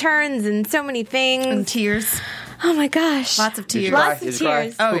 twists and turns and so many things. And tears. Oh my gosh. Lots of tears. Lots of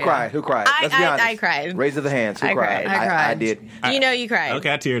tears. Who cried? Let's be honest. I cried. Raise of the hands. Who cried? I cried. I did. You cried.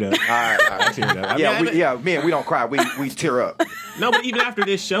 Okay, I teared up. All right. I teared up. Man, we don't cry. We tear up. No, but even after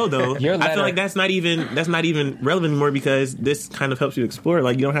this show, though, I feel like that's not even relevant anymore because this kind of helps you explore.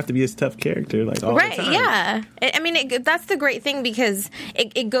 Like, you don't have to be this tough character all the time. Right, yeah. That's the great thing because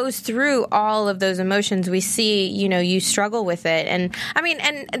it goes through all of those emotions. We see, you struggle with it. And,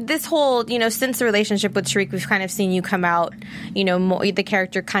 and this whole, since the relationship with Shariq, we've kind of seen you come out, more, the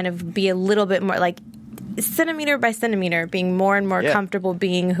character kind of be a little bit more like centimeter by centimeter, being more and more comfortable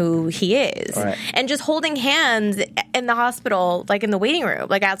being who he is. Right. And just holding hands in the hospital, like in the waiting room,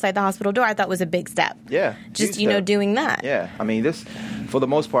 like outside the hospital door, I thought was a big step. Yeah. Just, doing that. Yeah. This, for the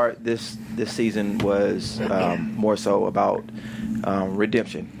most part, this season was more so about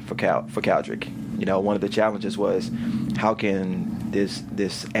redemption for Caldrick. One of the challenges was how can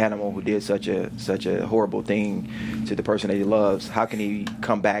this animal who did such a horrible thing to the person that he loves, how can he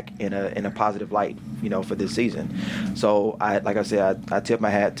come back in a positive light, for this season? So I tip my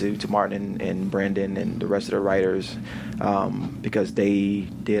hat to Martin and Brandon and the rest of the writers because they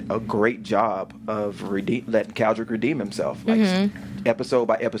did a great job of letting Caldrick redeem himself, episode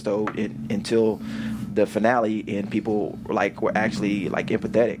by episode until the finale, and people were actually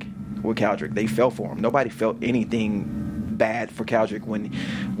empathetic with Caldrick. They felt for him. Nobody felt anything bad for Caldrick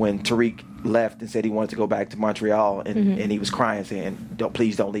when Tariq left and said he wanted to go back to Montreal, and he was crying saying,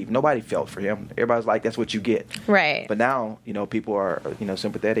 please don't leave. Nobody felt for him. Everybody's like, that's what you get. Right. But now, people are,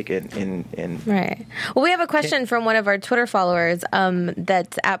 sympathetic and right. Well, we have a question from one of our Twitter followers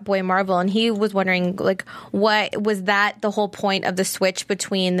that's at Boy Marvel, and he was wondering, like, what was that the whole point of the switch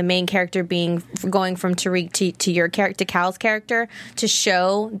between the main character going from Tariq to your character, to Cal's character, to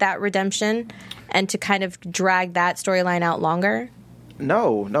show that redemption and to kind of drag that storyline out longer?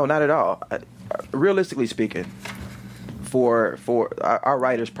 No, not at all. Realistically speaking, for our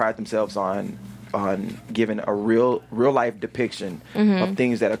writers pride themselves on giving a real life depiction of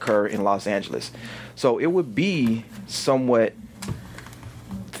things that occur in Los Angeles. So it would be somewhat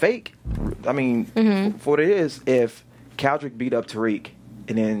fake. I mean, for what it is, if Caldrick beat up Tariq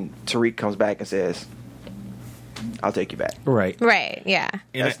and then Tariq comes back and says, I'll take you back. Right, yeah.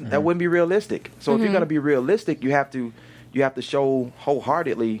 That wouldn't be realistic. So if you're going to be realistic, you have to show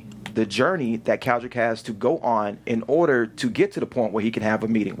wholeheartedly the journey that Caldrick has to go on in order to get to the point where he can have a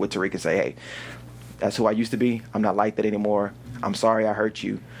meeting with Tariq and say, hey, that's who I used to be. I'm not like that anymore. I'm sorry I hurt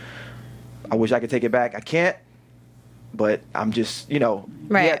you. I wish I could take it back. I can't, but I'm just,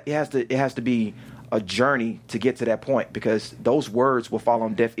 right. It has to be a journey to get to that point, because those words will fall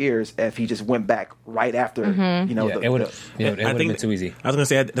on deaf ears if he just went back right after, it would have been too easy. I was going to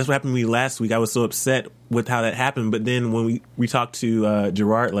say, that's what happened to me last week. I was so upset with how that happened, but then when we talked to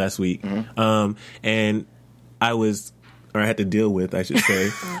Gerard last week, and I had to deal with, I should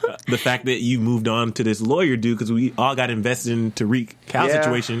say, the fact that you moved on to this lawyer dude, because we all got invested in Tariq Cal's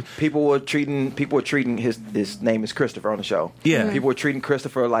situation. People were treating his name is Christopher on the show. Yeah. People were treating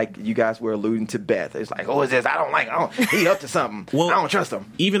Christopher like you guys were alluding to Beth. It's like, oh, is this? I don't like him. He up to something. Well, I don't trust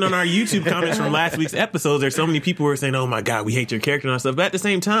him. Even on our YouTube comments from last week's episodes, there's so many people who are saying, oh my God, we hate your character and all stuff. But at the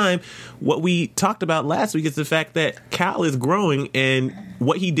same time, what we talked about last week is the fact that Cal is growing, and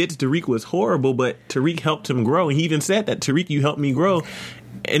what he did to Tariq was horrible, but Tariq helped him grow. And he even said that, Tariq, you helped me grow.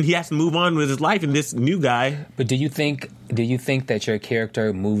 And he has to move on with his life, and this new guy. But do you think that your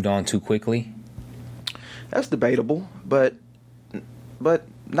character moved on too quickly? That's debatable, but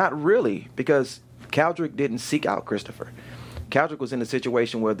not really, because Caldrick didn't seek out Christopher. Caldrick was in a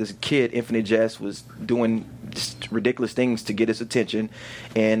situation where this kid, Infinite Jest, was doing just ridiculous things to get his attention,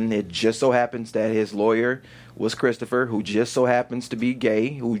 and it just so happens that his lawyer was Christopher, who just so happens to be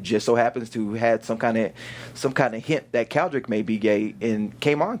gay, who just so happens to had some kind of hint that Caldrick may be gay, and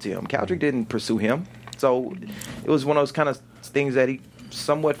came on to him. Caldrick didn't pursue him, so it was one of those kind of things that he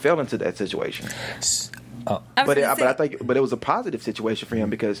somewhat fell into that situation. But it was a positive situation for him,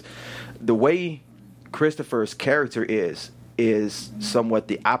 because the way Christopher's character is somewhat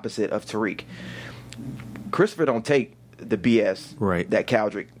the opposite of Tariq. Christopher don't take the BS that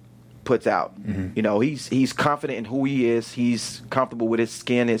Caldrick puts out. He's confident in who he is. He's comfortable with his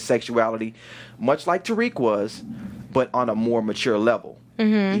skin, his sexuality, much like Tariq was, but on a more mature level.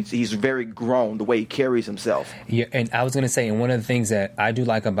 He's very grown the way he carries himself. Yeah, and I was going to say, and one of the things that I do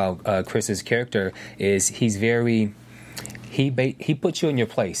like about Chris's character is he's very... He puts you in your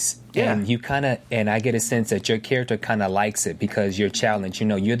place, and you and I get a sense that your character kind of likes it, because you're challenged.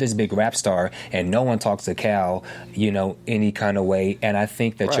 You're this big rap star, and no one talks to Cal, any kind of way. And I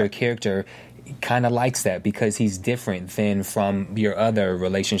think that your character kind of likes that, because he's different than from your other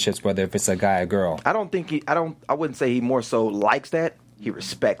relationships, whether if it's a guy or girl. I wouldn't say he more so likes that. He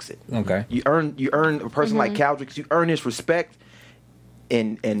respects it. Okay. You earn a person like Caldrick, you earn his respect,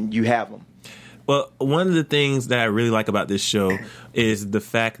 and you have him. Well, one of the things that I really like about this show is the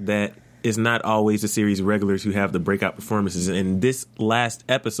fact that it's not always the series regulars who have the breakout performances. And this last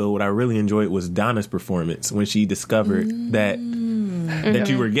episode, what I really enjoyed was Donna's performance when she discovered that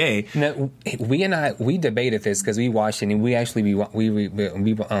you were gay. Now, we debated this because we watched it, and we actually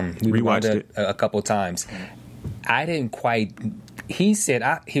rewatched it a couple times. I didn't quite. He said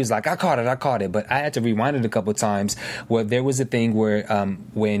he was like, I caught it, but I had to rewind it a couple times. Where there was a thing where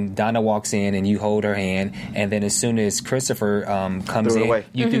when Donna walks in and you hold her hand, and then as soon as Christopher comes in,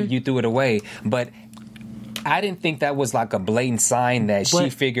 you threw it away. But I didn't think that was like a blatant sign that she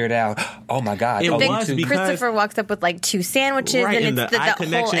figured out, oh my God. Christopher walks up with like 2 sandwiches, and it's the eye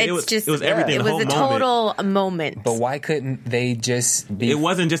connection. It was everything. It was a total moment. But why couldn't they just be? It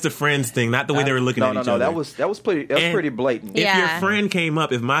wasn't just a friends thing, not the way they were looking at each other. That was pretty blatant. If your friend came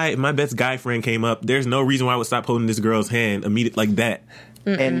up, if my best guy friend came up, there's no reason why I would stop holding this girl's hand immediately like that.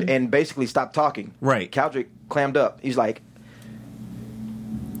 And basically stop talking. Right. Caldrick clammed up. He's like,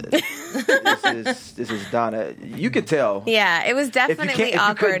 this is Donna. You could tell. Yeah, it was definitely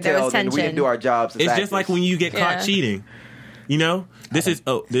awkward. There was tension. We didn't do our jobs. It's just like when you get caught cheating. This is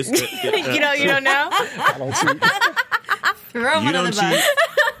you don't know. I don't cheat. Throw him You under don't the bus. cheat.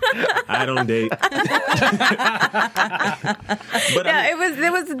 I don't date. But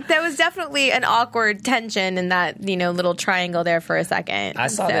there was definitely an awkward tension in that little triangle there for a second. I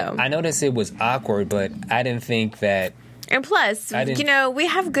saw that. I noticed it was awkward, but I didn't think that. And plus, we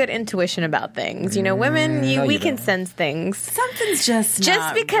have good intuition about things. Women, we can sense things. Something's just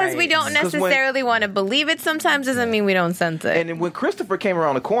not because right. we don't necessarily want to believe it sometimes doesn't mean we don't sense it. And when Christopher came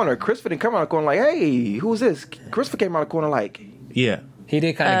around the corner, Christopher didn't come around the corner like, hey, who's this? Christopher came around the corner like... Yeah. He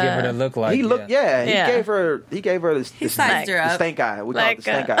did kind of give her the look like... He looked, He gave her the sized her up. stank eye. We call it the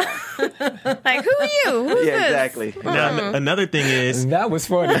stank eye. Like, who are you? Who's this? Exactly. Now, another thing is... That was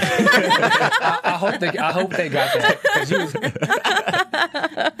funny. I hope they got that. 'Cause you was,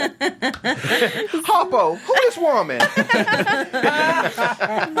 Harpo, who is this woman?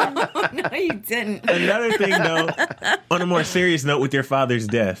 No, you didn't. Another thing, though, on a more serious note with your father's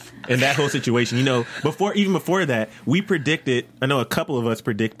death and that whole situation, even before that, we predicted, I know a couple of us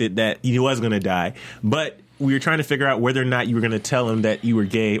predicted that he was going to die, but we were trying to figure out whether or not you were going to tell him that you were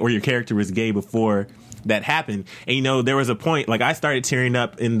gay or your character was gay before that happened. And there was a point, like I started tearing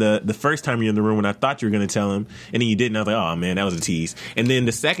up in the first time you were in the room when I thought you were going to tell him, and then you didn't. I was like, oh man, that was a tease. And then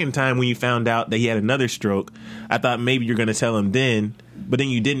the second time when you found out that he had another stroke, I thought maybe you're going to tell him then, but then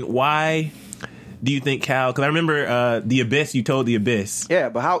you didn't. Why do you think, Cal? Because I remember the Abyss, you told the Abyss. Yeah,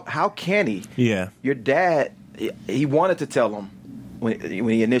 but how can he? Yeah. Your dad, he wanted to tell him when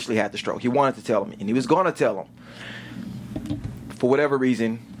he initially had the stroke. He wanted to tell him, and he was going to tell him. For whatever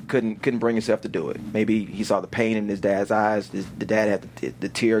reason, couldn't bring himself to do it. Maybe he saw the pain in his dad's eyes. The dad had the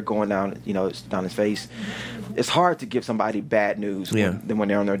tear going down, down his face. It's hard to give somebody bad news when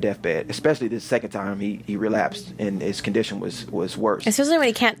they're on their deathbed, especially the second time he relapsed and his condition was worse. Especially when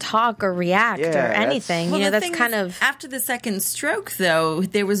he can't talk or react or anything. That's kind of... After the second stroke, though,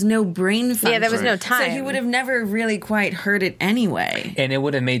 there was no brain function. Yeah, there was no time. So he would have never really quite heard it anyway. And it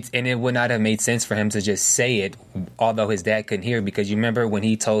would not have made sense for him to just say it, although his dad couldn't hear, because you remember when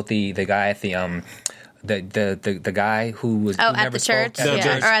he told the guy at the guy who was who at never the church, spoke,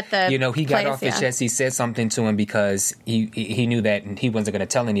 or at the he got off his chest. He said something to him because he knew that he wasn't going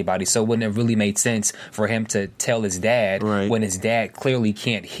to tell anybody. So it wouldn't have really made sense for him to tell his dad when his dad clearly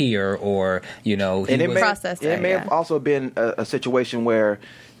can't hear, or it may have also been a situation where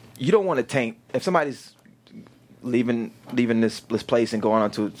you don't want to taint if somebody's leaving this place and going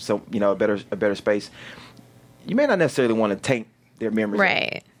on to a better space. You may not necessarily want to taint their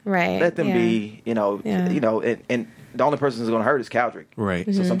memories. Right. Let them be, and the only person who's going to hurt is Caldrick. Right.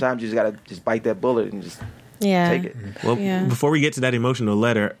 So sometimes you just got to just bite that bullet and just take it. Well, before we get to that emotional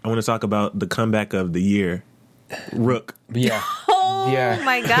letter, I want to talk about the comeback of the year, Rook. Yeah. Oh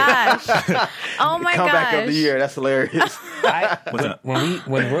my gosh! Oh my gosh! Comeback of the year. That's hilarious.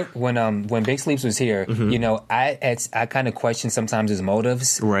 When Big Sleeps was here, I kind of questioned sometimes his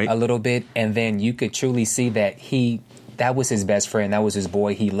motives a little bit, and then you could truly see that that was his best friend. That was his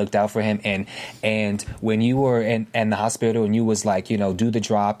boy. He looked out for him. And when you were in the hospital and you was like, do the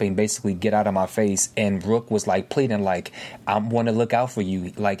drop and basically get out of my face, and Rook was like pleading, like, I want to look out for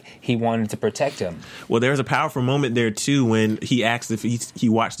you. Like, he wanted to protect him. Well, there was a powerful moment there, too, when he asked if he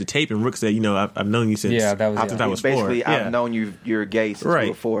watched the tape, and Rook said, I've known you since I was basically, 4. I've known you're gay since you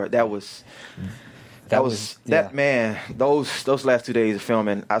were 4. That was man, those last 2 days of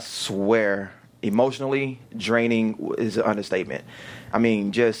filming, I swear, emotionally draining is an understatement. I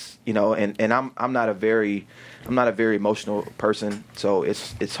mean, just and I'm not a very emotional person, so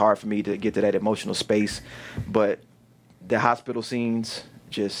it's hard for me to get to that emotional space. But the hospital scenes,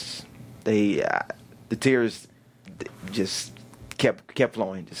 just the tears just kept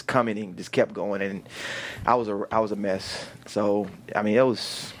flowing, just coming, just kept going, and I was a mess. So I mean, it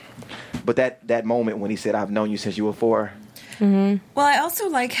was. But that moment when he said, "I've known you since you were 4." Mm-hmm. Well, I also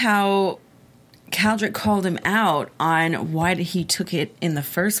like how Caldrick called him out on why he took it in the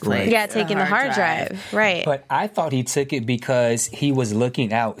first place. Right. Yeah, taking the hard drive. Right. But I thought he took it because he was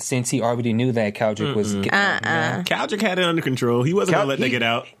looking out, since he already knew that Caldrick was... Caldrick had it under control. He wasn't going to let that get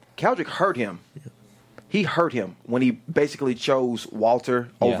out. Caldrick hurt him. He hurt him when he basically chose Walter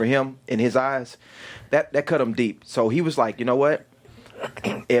over him in his eyes. That cut him deep. So he was like, you know what?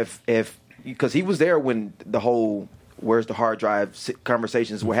 Because he was there when the whole where's the hard drive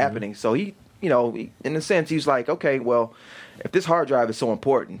conversations were happening. So he, in a sense, he's like, okay, well, if this hard drive is so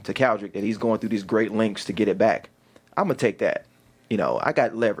important to Caldrick that he's going through these great lengths to get it back, I'm going to take that. I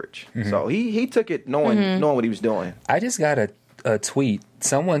got leverage. Mm-hmm. So he took it knowing what he was doing. I just got a tweet.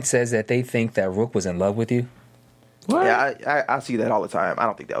 Someone says that they think that Rook was in love with you. What? Yeah, I see that all the time. I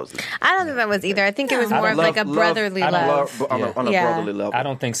don't think that was it. I don't think that was either. I think it was more of like a brotherly love. On a brotherly level. I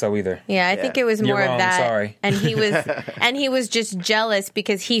don't think so either. Yeah, I think it was more You're wrong, of that. sorry. And he was just jealous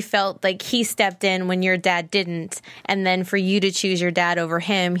because he felt like he stepped in when your dad didn't, and then for you to choose your dad over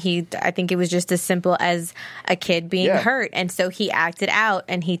him, I think it was just as simple as a kid being hurt, and so he acted out,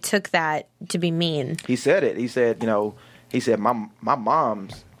 and he took that to be mean. He said it. He said, my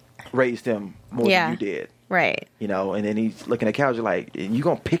mom's raised him more than you did. Right. And then he's looking at Calgary like, you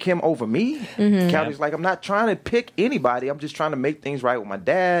going to pick him over me? Mm-hmm. Calgary's like, I'm not trying to pick anybody. I'm just trying to make things right with my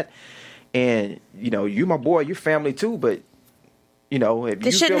dad. And, you my boy, you're family too, but, if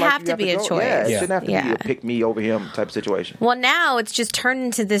this you shouldn't feel like have you to have be to a go, choice. Yeah, it shouldn't have to be a pick me over him type of situation. Well, now it's just turned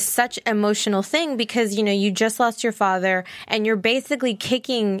into this such emotional thing because, you just lost your father and you're basically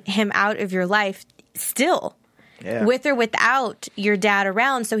kicking him out of your life still, with or without your dad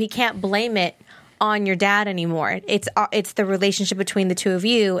around. So he can't blame it on your dad anymore. It's the relationship between the two of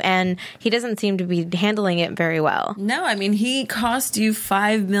you, and he doesn't seem to be handling it very well. No, I mean, he cost you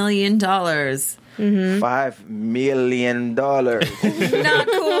 $5 million. Mm-hmm. $5 million. Not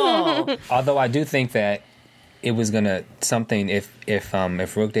cool. Although I do think that it was gonna something if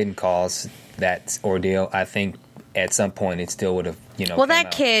Rook didn't cause that ordeal, I think at some point it still would have Well,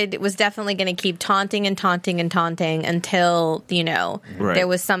 that kid was definitely going to keep taunting and taunting and taunting until there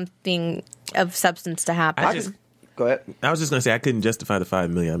was something of substance to happen. Go ahead. I was just going to say I couldn't justify the $5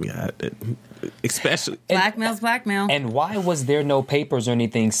 million. I mean, especially blackmail's blackmail. And why was there no papers or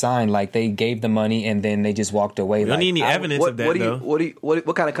anything signed? Like they gave the money and then they just walked away. We don't need any evidence of that.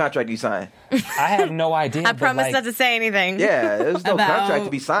 What kind of contract do you sign? I have no idea. I promise not to say anything. Yeah, there's no contract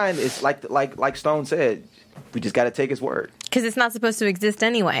to be signed. It's like Stone said. We just got to take his word. Because it's not supposed to exist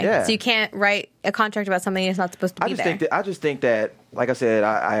anyway. Yeah. So you can't write a contract about something that's not supposed to be there. I just think that, like I said,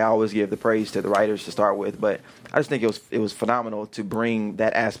 I always give the praise to the writers to start with, but I just think it was phenomenal to bring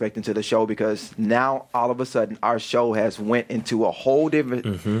that aspect into the show because now all of a sudden our show has went into a whole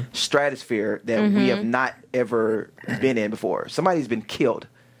different stratosphere that we have not ever been in before. Somebody's been killed.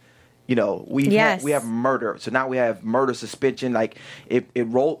 We have murder. So now we have murder suspension. Like it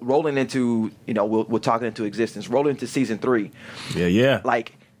rolling into, we're talking into existence, rolling into season 3. Yeah.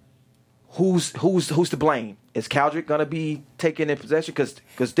 Like who's to blame? Is Caldrick going to be taken in possession?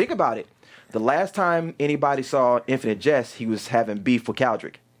 Because think about it. The last time anybody saw Infinite Jest, he was having beef with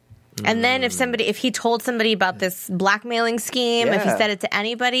Caldrick. And then if he told somebody about this blackmailing scheme, if he said it to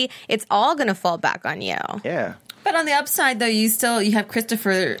anybody, it's all going to fall back on you. Yeah. But on the upside, though, you have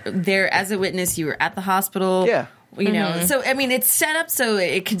Christopher there as a witness. You were at the hospital. Yeah. So, I mean, it's set up so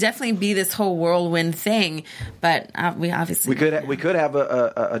it could definitely be this whole whirlwind thing. But we obviously... We could have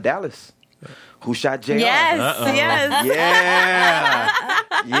a Dallas who shot JR. Yes.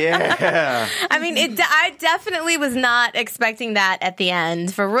 Yeah. I mean, I definitely was not expecting that at the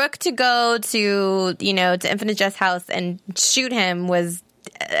end. For Rook to go to Infinite Jest house and shoot him was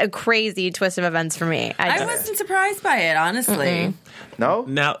a crazy twist of events for me. I wasn't surprised by it, honestly. No?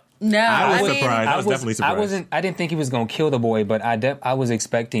 Now, no, I was surprised. I was definitely surprised. I didn't think he was going to kill the boy, but I was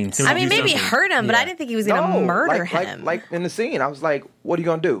expecting to. I mean, maybe hurt him, but I didn't think he was going to murder him. Like in the scene, I was like, "What are you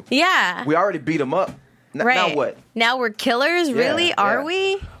going to do?" Yeah, we already beat him up. Right. Now what? Now we're killers? Really? Are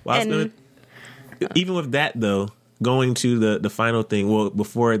we? Well, even with that though, going to the final thing. Well,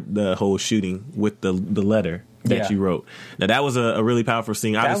 before the whole shooting with the letter that you wrote. Now that was a really powerful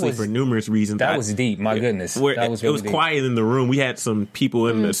scene, obviously for numerous reasons. That was deep. My goodness, that was really it was deep. quiet in the room. We had some people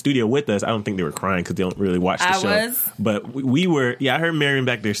in the studio with us. I don't think they were crying because they don't really watch the show. But we were. Yeah, I heard Marion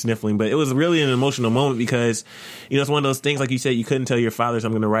back there sniffling. But it was really an emotional moment because it's one of those things. Like you said, you couldn't tell your fathers,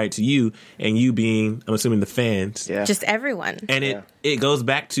 "I'm going to write to you," and you being, I'm assuming, the fans, just everyone. And it goes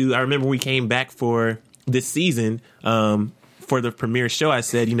back to, I remember we came back for this season for the premiere show. I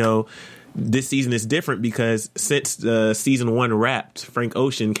said, this season is different because since season 1 wrapped, Frank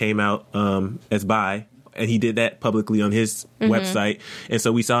Ocean came out as bi, and he did that publicly on his website. And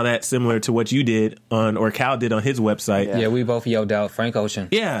so we saw that similar to what you did or Cal did on his website. Yeah, we both yelled out Frank Ocean.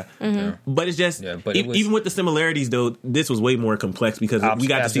 Yeah. But it's just, even with the similarities, though, this was way more complex because we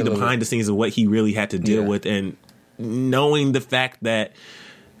got to see the behind the scenes of what he really had to deal with, and knowing the fact that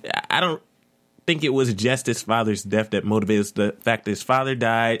I don't think it was just his father's death that motivated. It was the fact that his father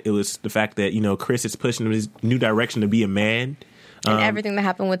died. It was the fact that Chris is pushing him in his new direction to be a man. And everything that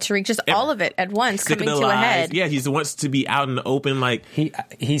happened with Tariq, just all of it at once coming to a head. Yeah, he just wants to be out in the open. Like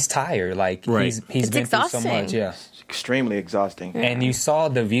he's tired. Like he's been exhausting. through so much. Yeah. Extremely exhausting. And you saw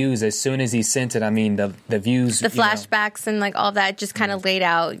the views as soon as he sent it. I mean, the views, the flashbacks and like all of that just kind of laid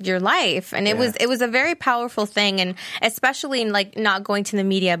out your life, and it was a very powerful thing. And especially in like not going to the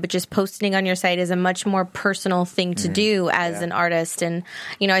media, but just posting on your site is a much more personal thing to do as an artist. And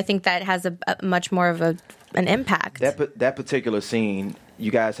I think that has a much more of an impact. That particular scene,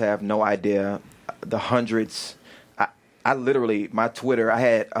 you guys have no idea the hundreds. I literally, my Twitter, I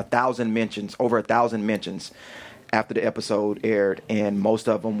had 1,000 mentions, over 1,000 mentions after the episode aired, and most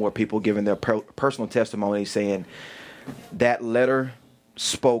of them were people giving their personal testimony saying that letter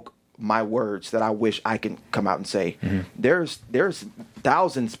spoke my words that I wish I can come out and say. There's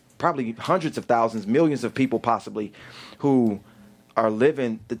thousands, probably hundreds of thousands, millions of people possibly who are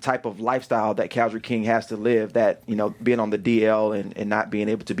living the type of lifestyle that Caldrick King has to live, that, being on the DL and not being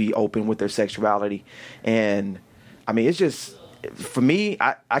able to be open with their sexuality. And I mean, it's just, for me,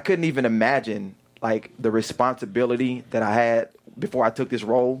 I couldn't even imagine like the responsibility that I had before I took this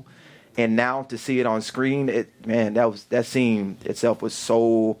role, and now to see it on screen, that scene itself was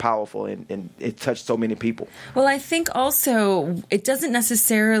so powerful, and it touched so many people. Well, I think also it doesn't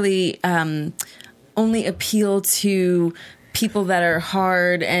necessarily only appeal to people that are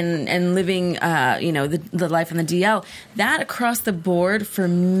hard and living, the life on the DL. That across the board for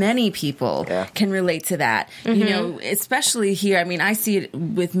many people can relate to that. Especially here. I mean, I see it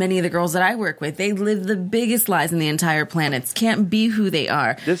with many of the girls that I work with. They live the biggest lies on the entire planet. Can't be who they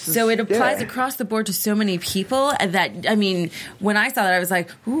are. So it applies across the board to so many people that, I mean, when I saw that, I was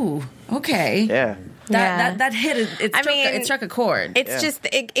like, ooh, okay. Yeah. That hit, it struck a chord. It's just,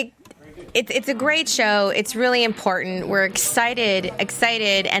 It's a great show. It's really important. We're excited,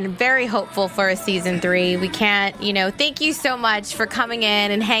 and very hopeful for a season 3. We can't, thank you so much for coming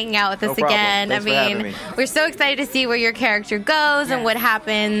in and hanging out with us again. Thanks for having me. We're so excited to see where your character goes and what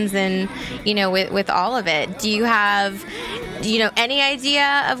happens, and, with all of it. Do you have, any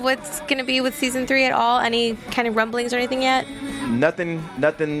idea of what's going to be with season 3 at all? Any kind of rumblings or anything yet? Nothing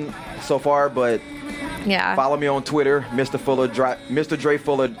so far, but follow me on Twitter, Mr. Dre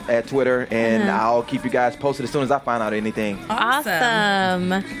Fuller at Twitter, and I'll keep you guys posted as soon as I find out anything. Awesome.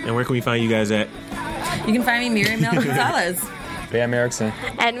 And where can we find you guys at? You can find me, Miriam Mel Gonzalez. Bam Erickson.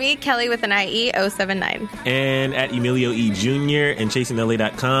 And me, Kelly with an IE 079. And at Emilio E. Jr. and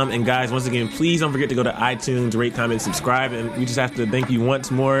ChasingLA.com. And guys, once again, please don't forget to go to iTunes, rate, comment, subscribe. And we just have to thank you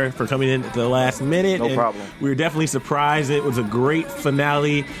once more for coming in at the last minute. No problem. We were definitely surprised. It was a great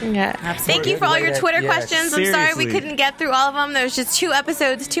finale. Yeah. Thank you for all your Twitter questions. I'm sorry we couldn't get through all of them. There was just 2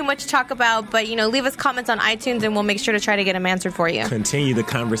 episodes, too much to talk about. But, leave us comments on iTunes and we'll make sure to try to get them answered for you. Continue the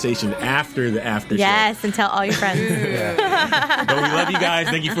conversation after the after show. Yes, and tell all your friends. But we love you guys.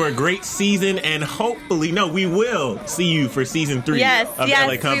 Thank you for a great season, and hopefully, we will see you for season 3 of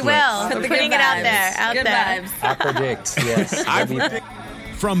LA Complex. We will. We're putting it out there. Good vibes. I predict, yes.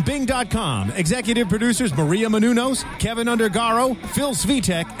 From Bing.com, executive producers Maria Menounos, Kevin Undergaro, Phil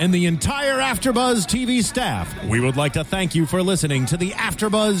Svitek, and the entire AfterBuzz TV staff, we would like to thank you for listening to the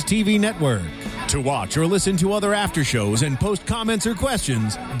AfterBuzz TV network. To watch or listen to other after shows and post comments or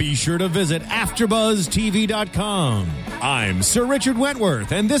questions, be sure to visit AfterBuzzTV.com. I'm Sir Richard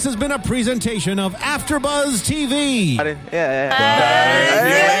Wentworth, and this has been a presentation of AfterBuzz TV.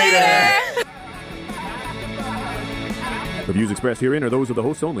 The views expressed herein are those of the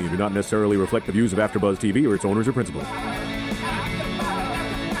hosts only and do not necessarily reflect the views of AfterBuzz TV or its owners or principals.